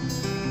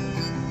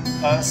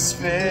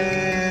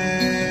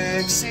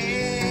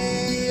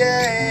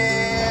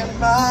 asphyxiating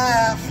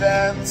my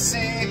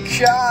fancy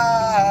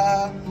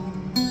car.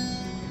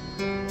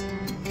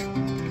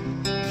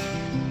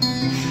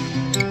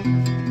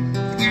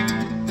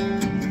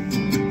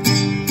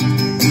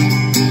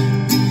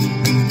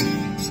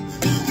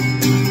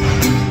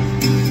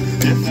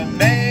 If I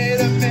made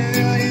 $1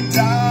 million,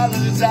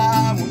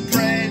 I would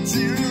pray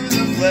to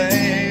the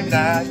flame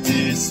that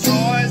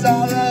destroys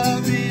all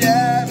of the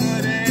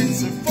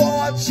evidence of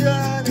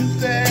fortune and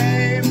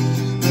fame.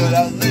 But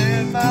I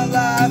live my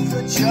life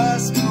with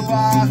just my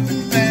wife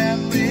and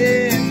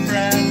family and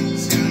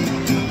friends who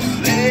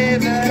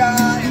believe that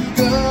I am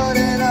good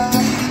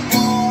enough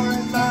for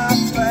in my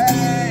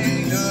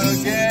playing the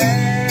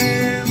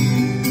game.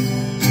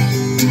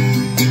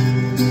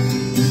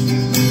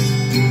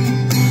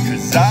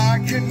 'Cause I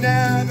could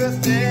never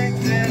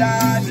think that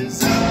I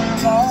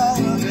deserve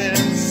all of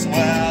this.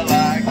 Well,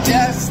 I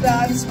guess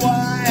that's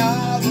why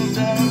all of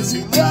those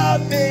who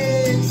love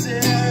me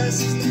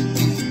exist.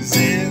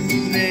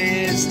 In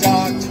these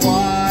dark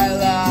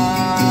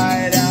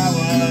twilight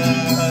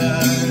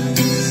hours,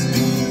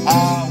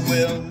 I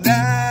will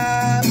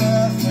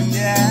never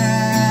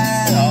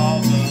forget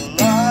all the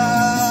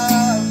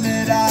love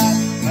that I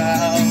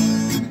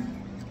felt.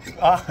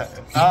 I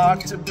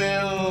ought to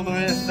build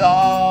with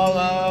all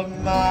of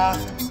my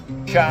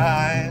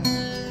kind.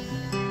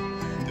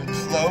 The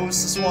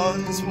closest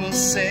ones will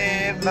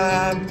save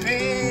my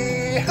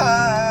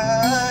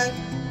behind.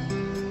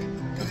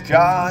 A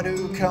God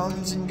who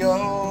comes and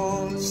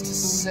goes to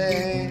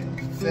save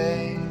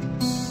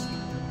face,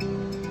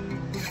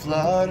 a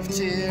flood of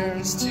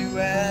tears to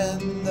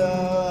end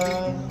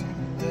the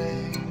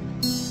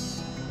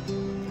race.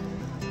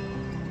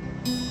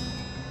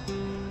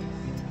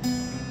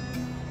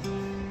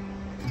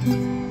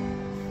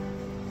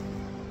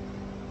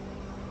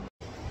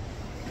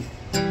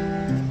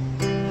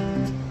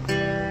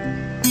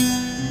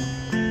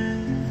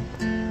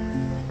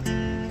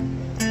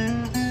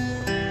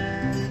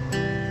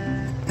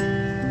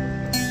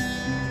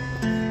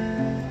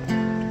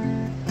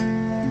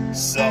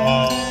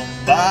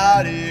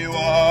 Somebody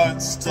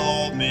once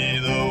told me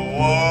the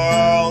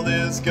world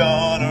is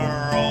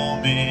gonna roll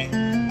me.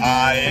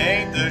 I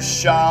ain't the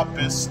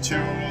sharpest tool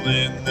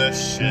in the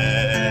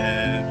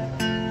shed.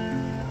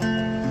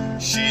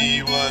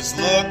 She was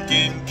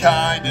looking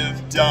kind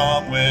of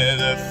dumb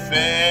with a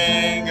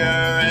finger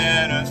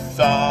and a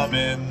thumb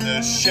in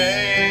the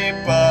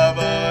shape of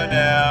an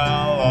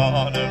L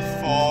on her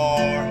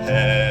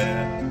forehead.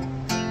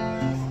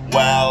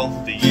 Well,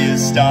 the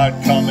years start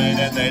coming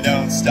and they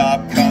don't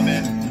stop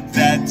coming.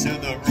 Fed to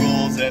the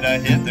rules and I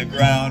hit the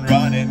ground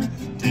running.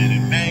 Did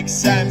it make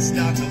sense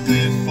not to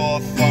live for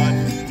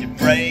fun? Your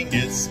brain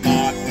gets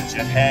smart but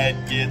your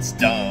head gets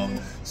dumb.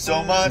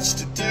 So much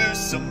to do,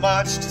 so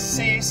much to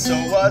see. So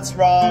what's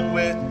wrong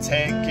with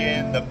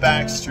taking the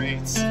back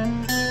streets?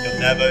 You'll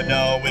never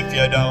know if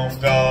you don't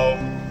go.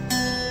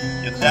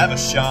 You'll never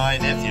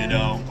shine if you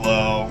don't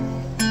glow.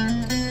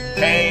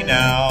 Hey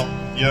now,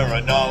 you're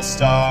an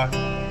all-star.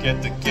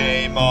 Get the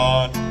game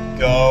on,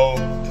 go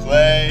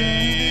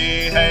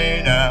play.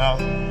 Hey now,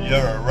 you're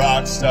a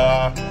rock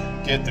star.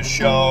 Get the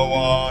show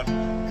on,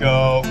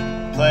 go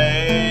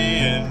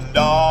play. And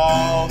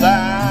all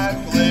that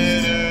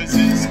glitters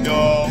is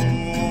gold.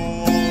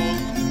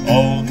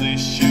 Only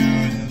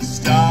shooting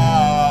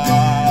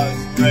stars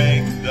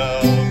break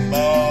the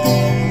mold.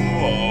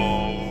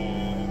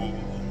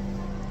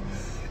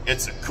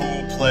 It's a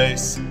cool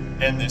place,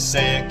 and they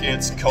say it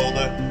gets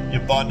colder.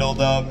 You're bundled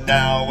up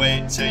now,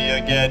 wait till you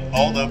get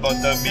older.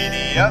 But the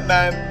media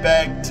men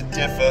beg to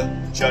differ,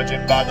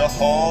 judging by the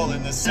hole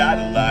in the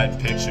satellite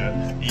picture.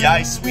 The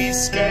ice we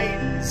skate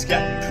is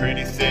getting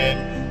pretty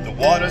thin. The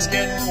water's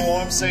getting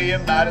warm, so you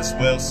might as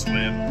well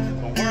swim.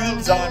 The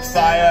world's on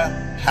fire,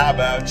 how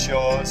about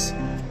yours?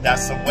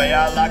 That's the way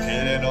I like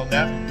it, it'll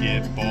never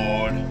get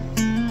bored.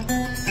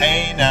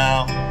 Hey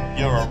now,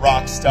 you're a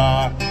rock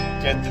star.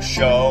 Get the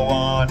show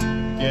on,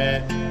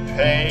 get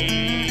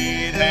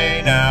paid.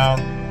 Hey now,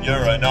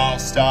 you're an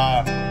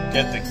all-star.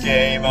 Get the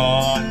game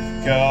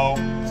on, go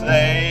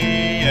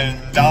play.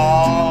 And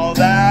all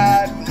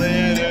that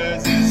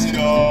glitters is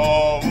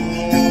gold.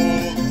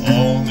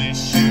 Only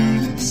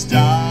shooting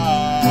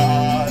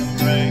stars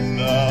break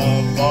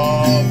the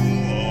mold.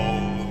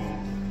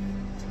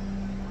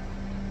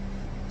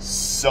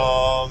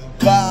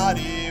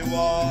 Somebody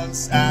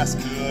once asked,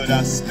 could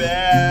I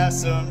spare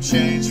some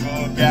change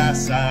for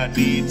gas? I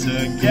need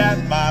to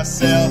get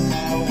myself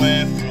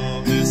away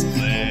from this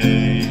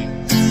place.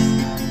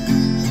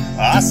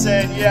 I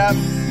said, yep,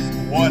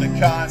 what a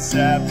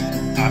concept.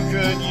 I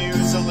could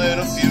use a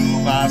little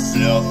fuel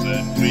myself,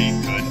 and we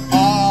could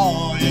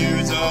all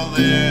use a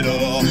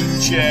little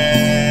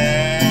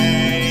change.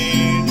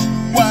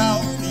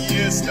 Well, the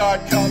years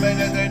start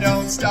coming and they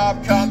don't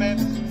stop coming.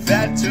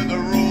 Fed to the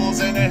rules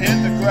and it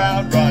hit the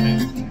ground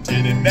running.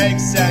 Did it make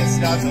sense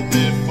not to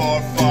live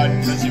for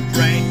fun? Cause your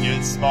brain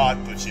gets smart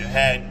but your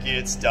head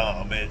gets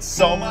dumb. It's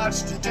so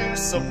much to do,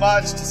 so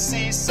much to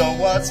see. So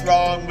what's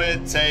wrong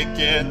with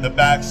taking the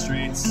back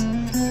streets?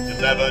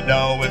 You'll never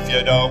know if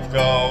you don't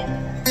go.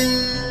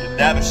 You'll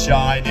never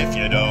shine if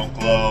you don't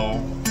glow.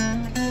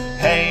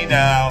 Hey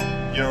now,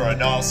 you're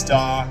an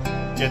all-star.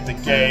 Get the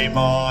game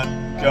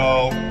on,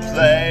 go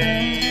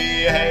play.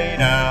 Hey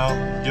now,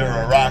 you're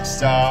a rock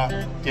star.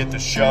 Get the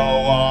show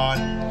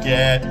on,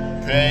 get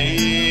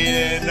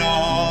paid. And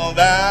all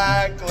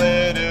that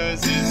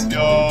glitters is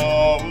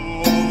gold.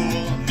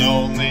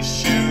 Only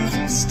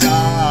shooting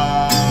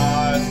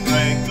stars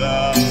break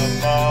the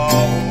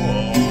mold.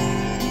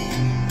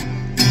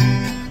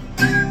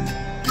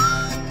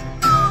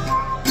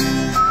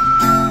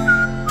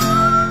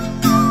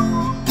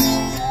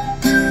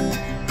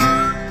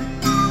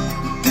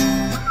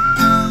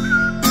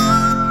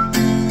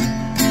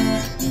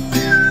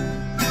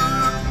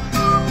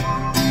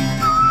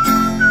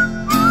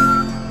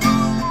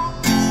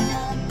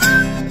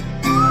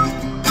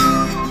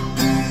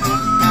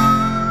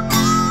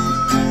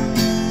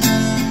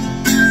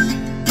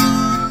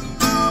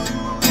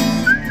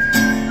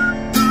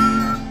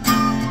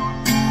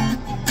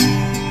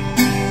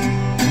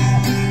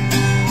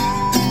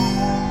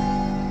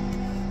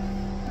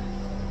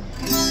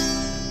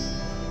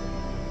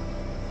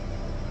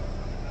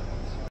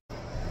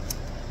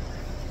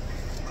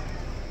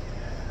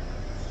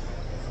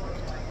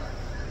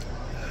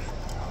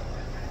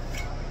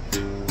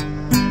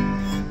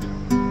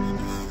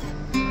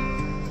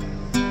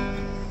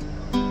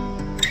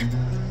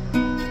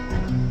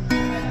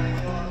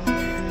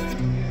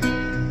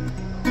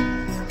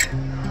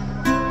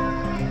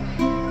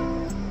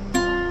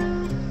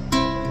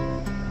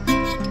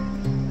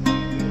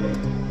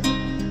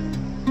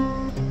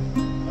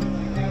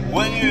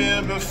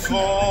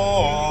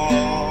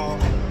 before.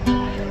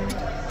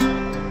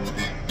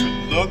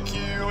 Look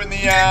you in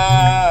the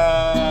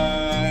eyes,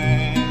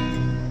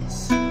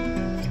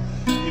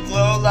 you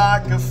glow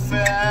like a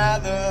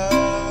feather.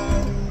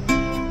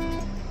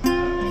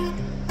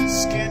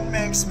 Skin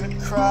makes me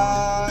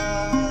cry.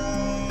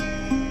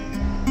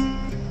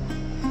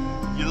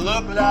 You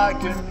look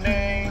like an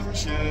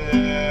angel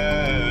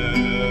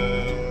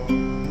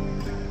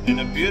in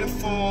a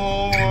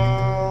beautiful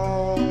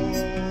world.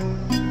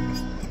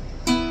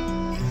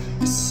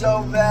 You're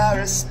so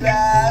very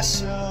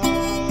special.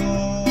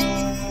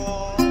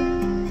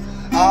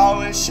 I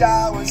wish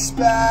I was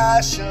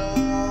special,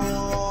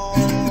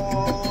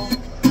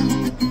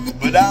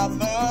 but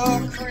I'm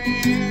a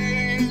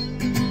creep.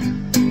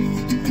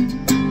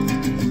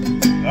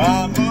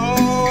 I'm a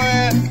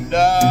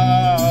window.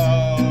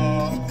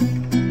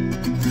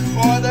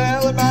 What the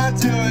hell am I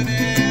doing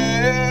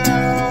here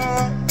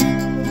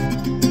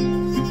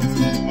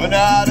when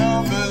I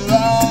don't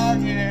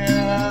belong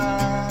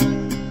here?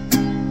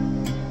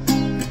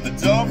 I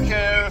don't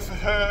care if it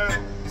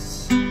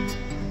hurts,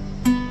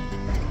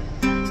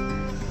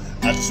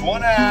 I just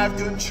wanna have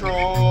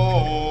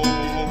control.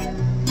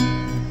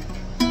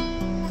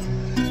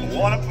 I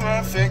want a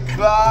perfect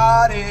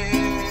body,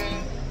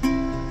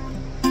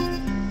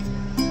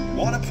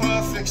 want a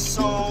perfect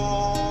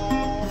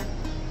soul.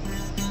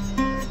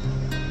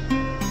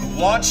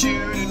 I want you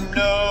to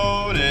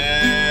notice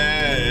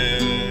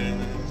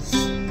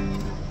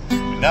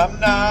when I'm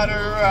not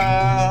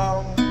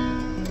around,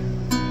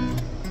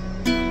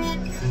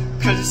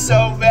 'cause you're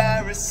so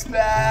very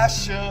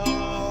special.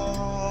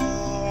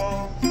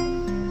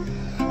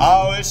 I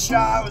wish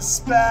I was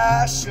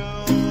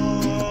special,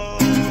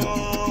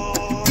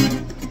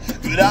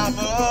 but I'm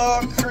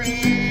a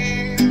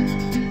creep.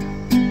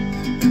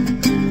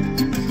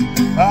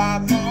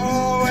 I'm a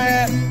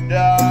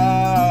window.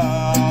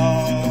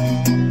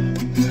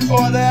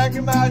 What the heck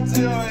am I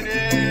doing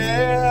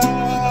here?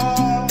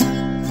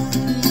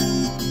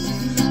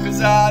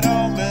 'Cause I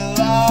don't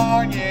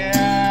belong here.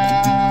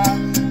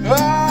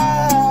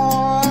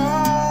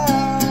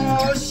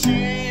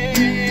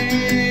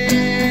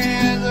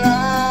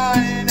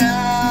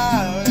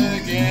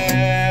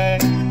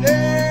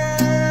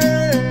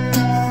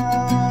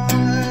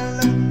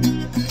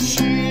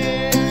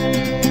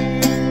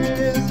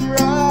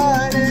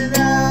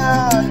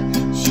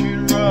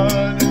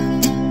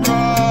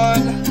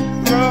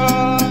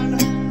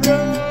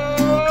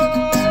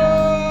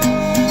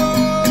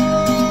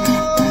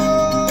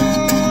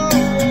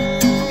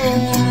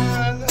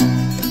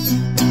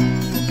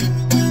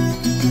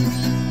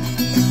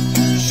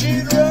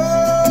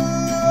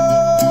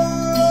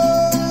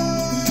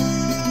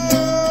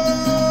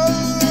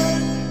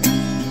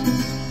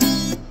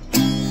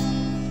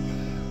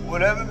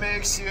 Whatever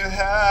makes you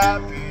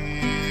happy,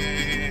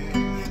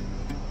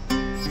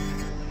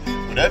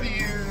 whatever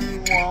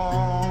you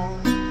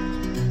want,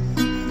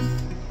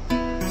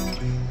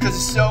 'cause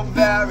you're so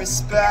very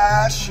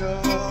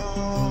special.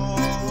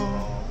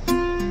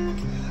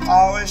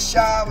 I wish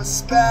I was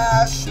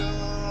special.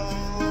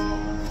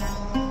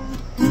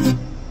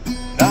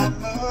 I'm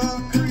a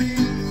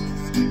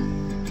creep,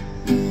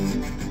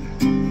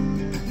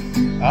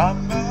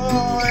 I'm a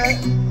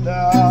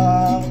window.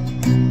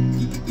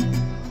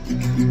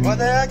 What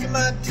the heck am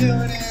I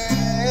doing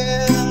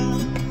here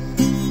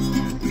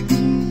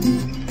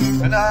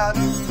when I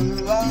don't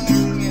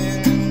belong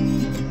here?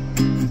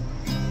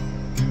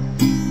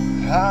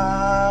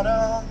 I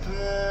don't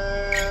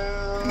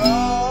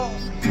belong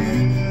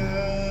here.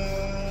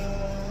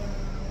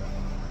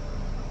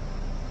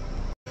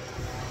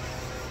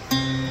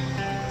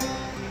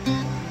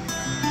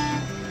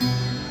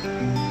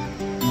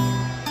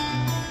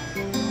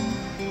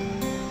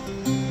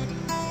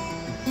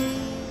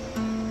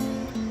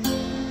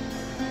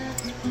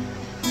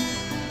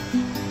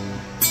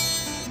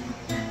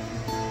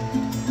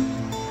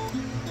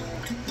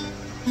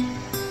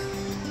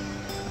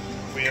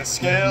 We are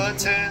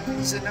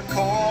skeletons in a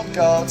cold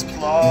god's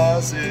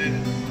closet,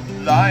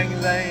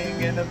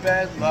 laying in a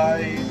bed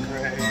like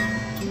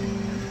grave.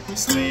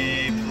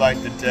 Sleep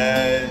like the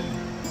dead,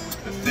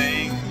 the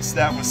things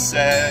that were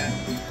said,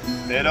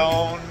 they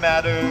don't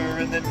matter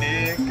in the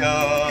nick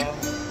of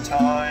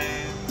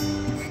time.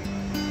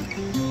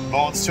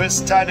 Bones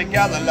twist tied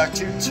together like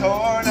two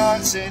torn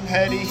hearts in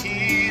heady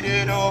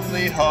heated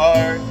only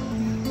heart.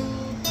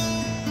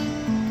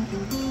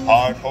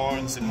 Heart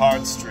horns and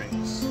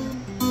heartstrings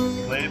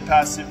play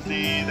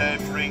passively, they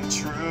bring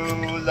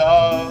true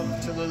love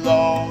to the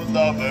lone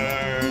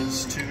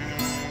lovers too.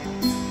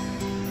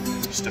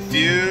 Just a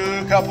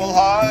few couple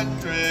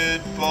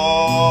hundred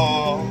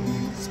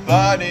bones,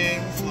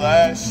 budding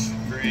flesh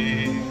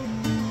free.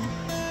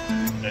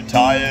 An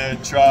entire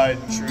tried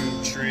and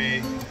true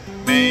tree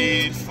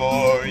made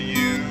for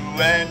you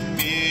and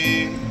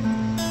me.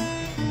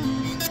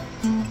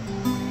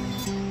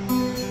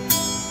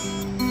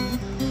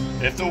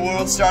 If the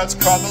world starts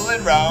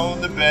crumbling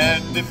round the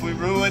bend, if we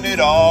ruin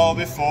it all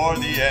before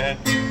the end,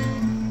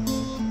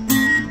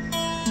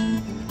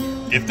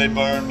 if they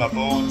burn my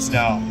bones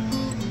down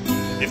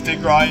If they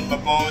grind my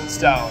bones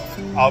down,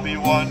 I'll be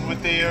one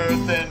with the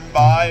earth and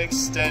by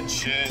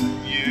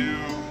extension you.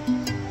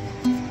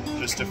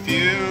 Just a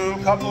few,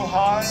 couple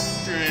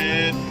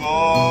hundred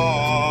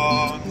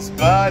bones,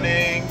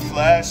 budding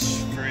flesh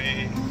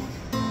free.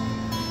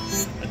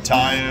 A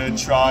tired,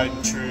 tried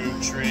and true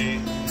tree,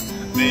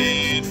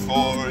 made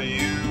for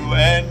you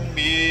and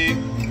me.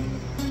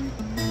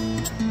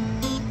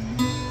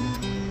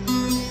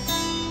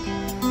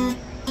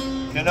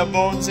 Can our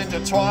bones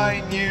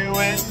intertwine, you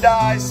and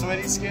I,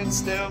 sweaty skin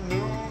still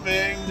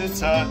moving to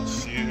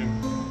touch you.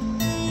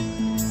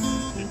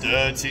 The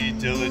dirty,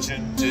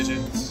 diligent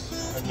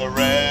digits, and the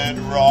red,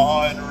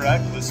 raw, and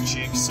reckless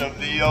cheeks of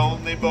the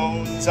only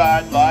bones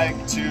I'd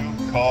like to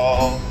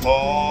call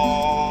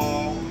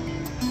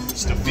home.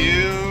 Just a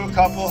few,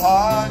 couple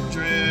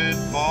hundred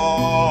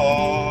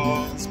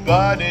bones,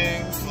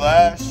 budding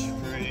flesh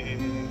free.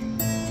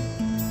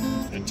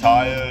 A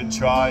tired,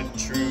 tried,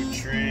 true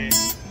tree,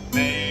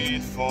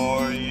 made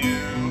for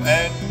you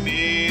and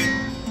me.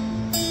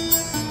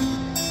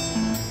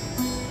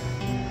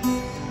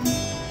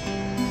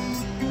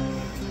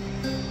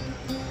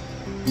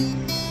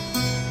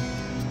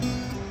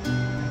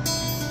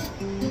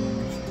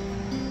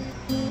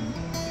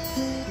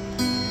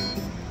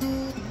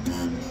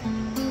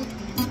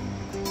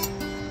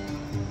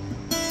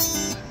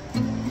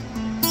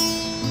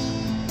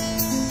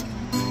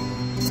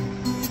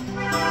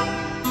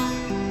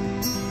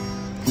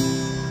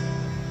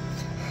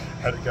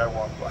 Had a guy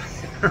walk by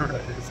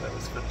right as I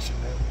was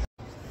finishing it.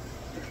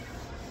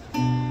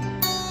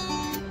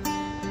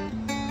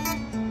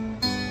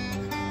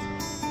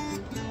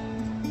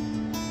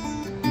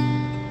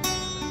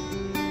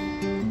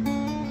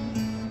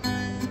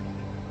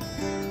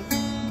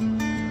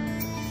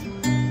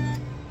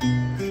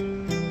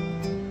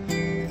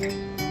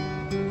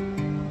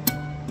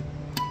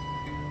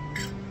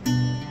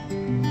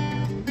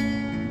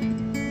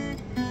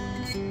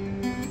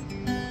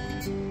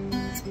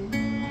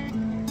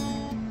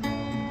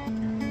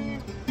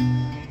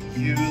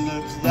 You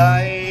look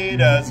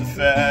light as a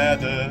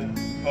feather,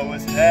 but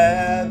with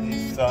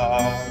heavy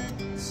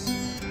thoughts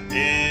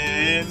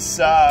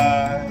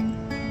inside.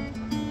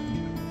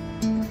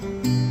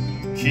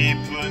 Keep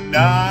an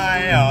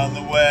eye on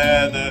the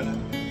weather,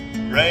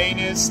 rain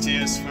is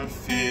tears for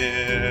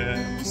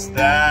fears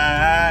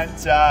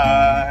that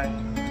die.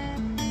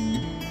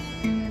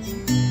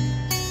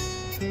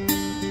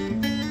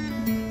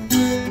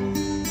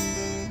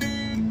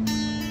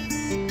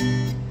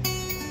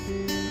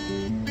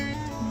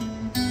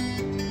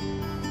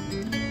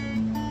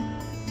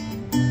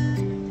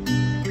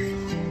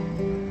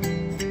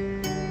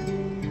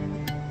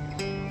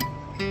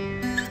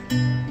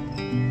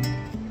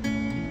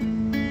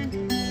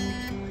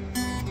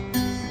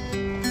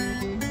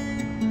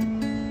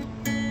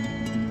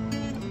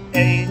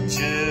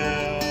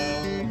 Angel,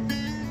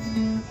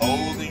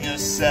 holding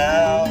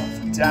yourself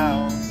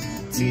down,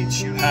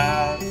 teach you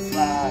how to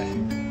fly.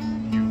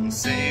 You will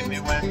save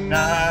me when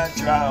I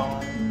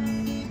drown.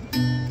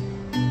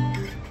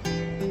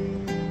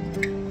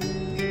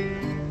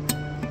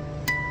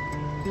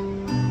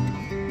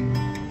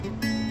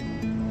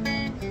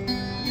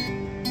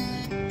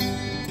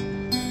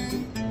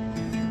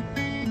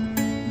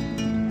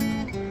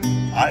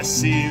 I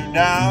see you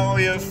now,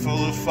 you're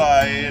full of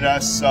fight. I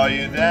saw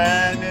you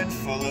then and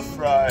full of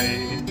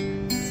fright.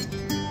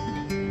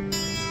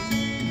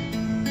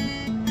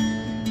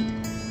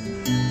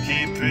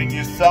 Keeping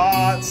your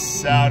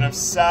thoughts out of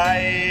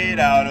sight,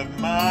 out of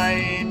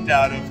mind,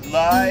 out of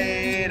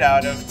light,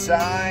 out of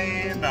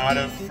time, out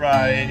of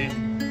fright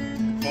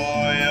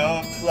for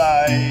your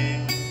plight.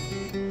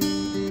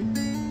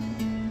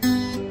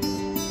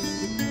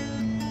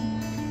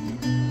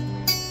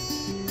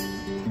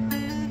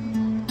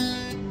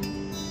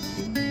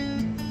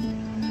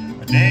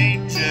 An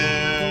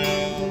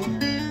angel,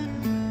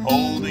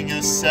 holding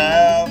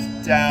yourself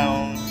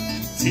down,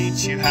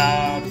 teach you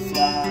how to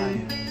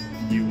fly.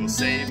 You will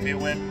save me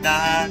when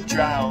I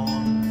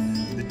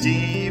drown. The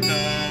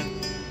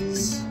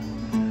demons,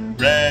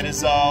 red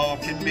as all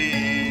can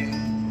be,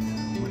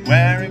 when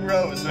wearing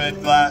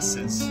rose-red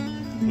glasses,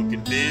 look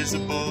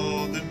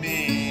invisible to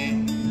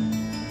me.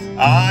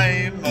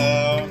 I'm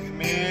a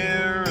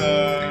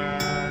mirror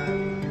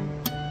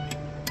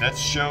that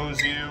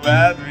shows you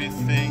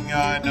everything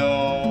I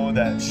know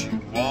that you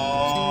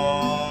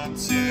want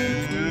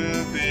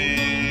to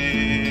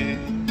be.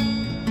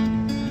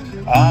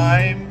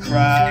 I'm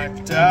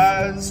cracked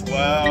as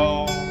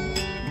well,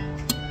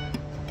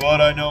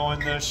 but I know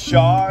in the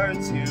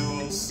shards you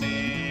will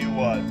see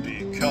what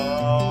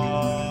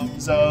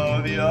becomes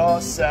of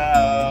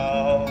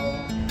yourself.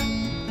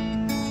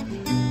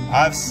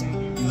 I've seen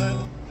you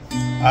live,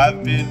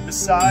 I've been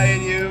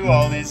beside you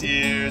all these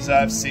years.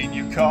 I've seen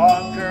you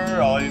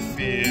conquer all your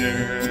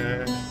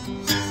fears.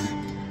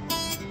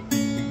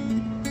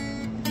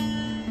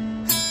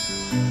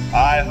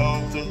 I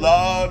hope the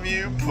love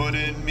you put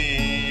in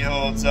me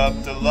holds up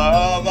the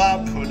love I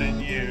put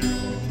in you.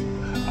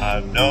 I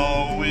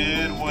know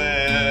it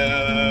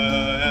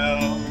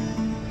will.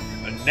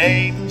 An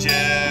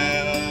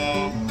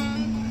angel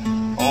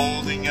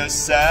your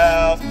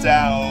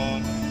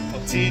self-doubt.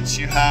 I'll teach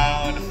you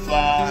how to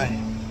fly.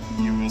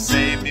 You will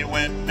save me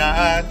when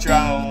I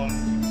drown.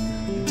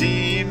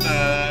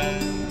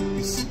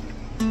 Demons,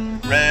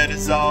 red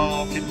as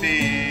all can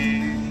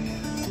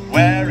be,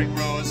 wearing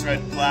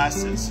rose-red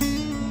glasses,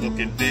 look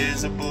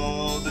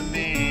invisible to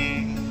me.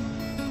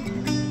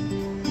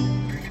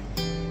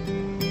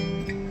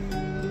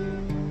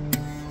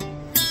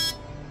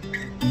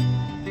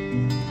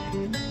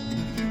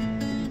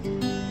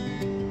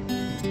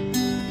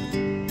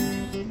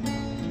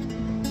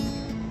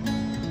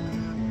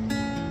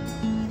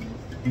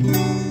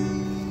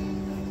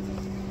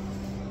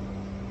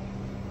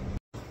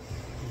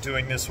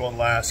 Doing this one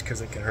last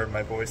because it can hurt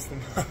my voice the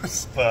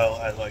most. Well,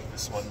 I like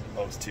this one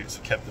the most too,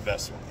 so kept the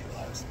best one for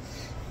last.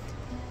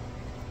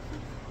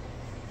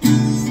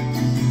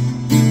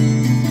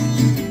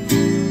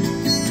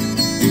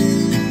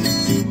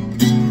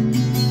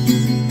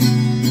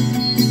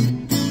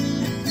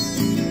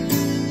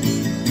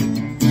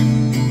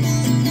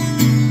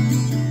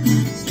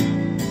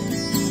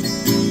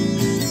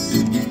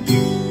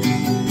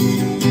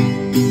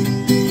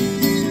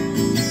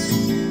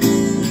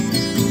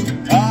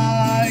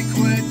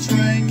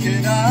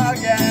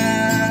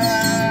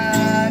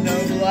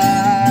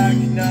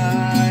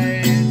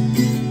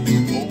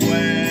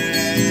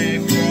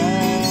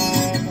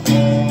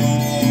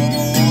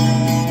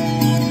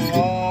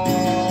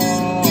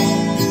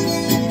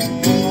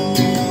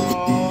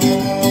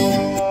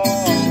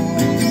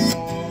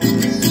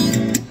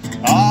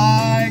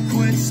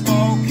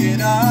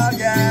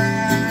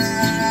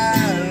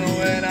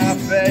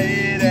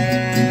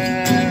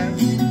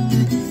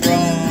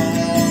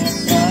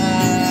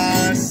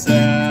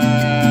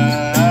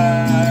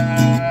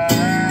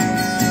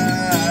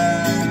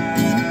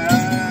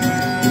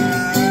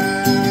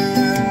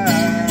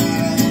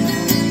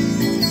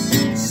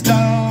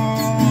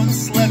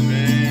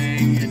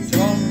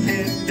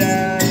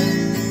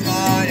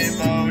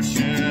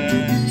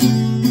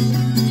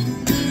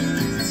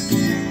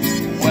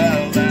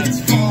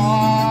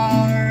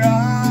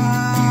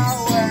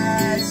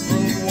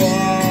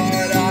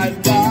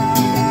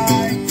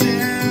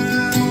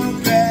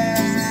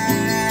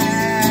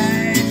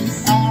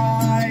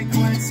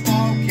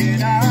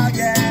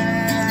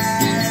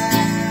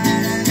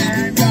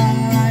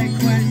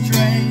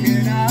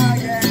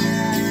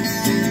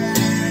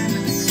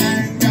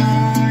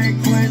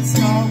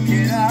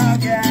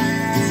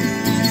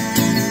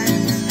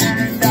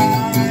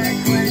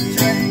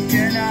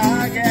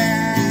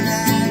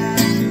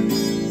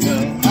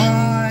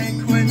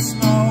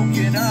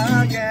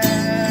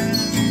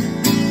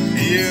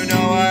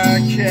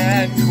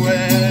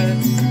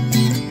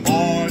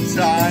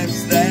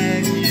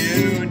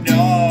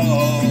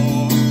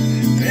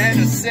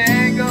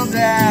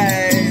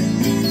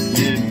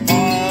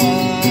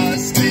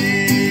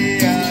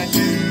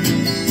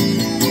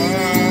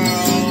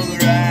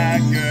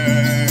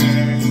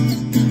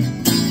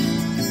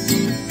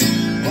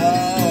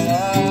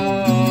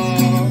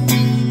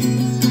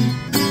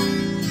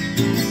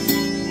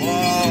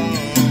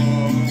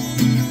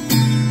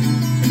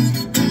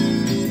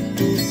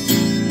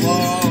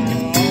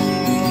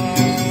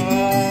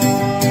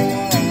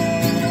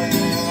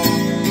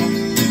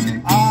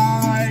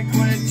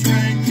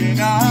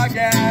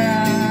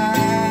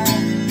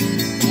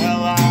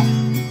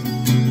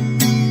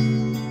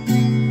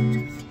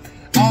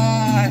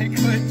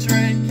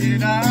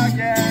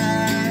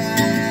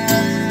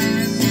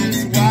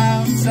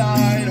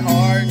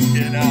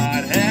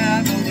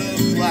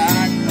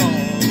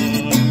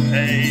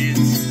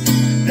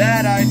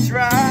 I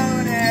try.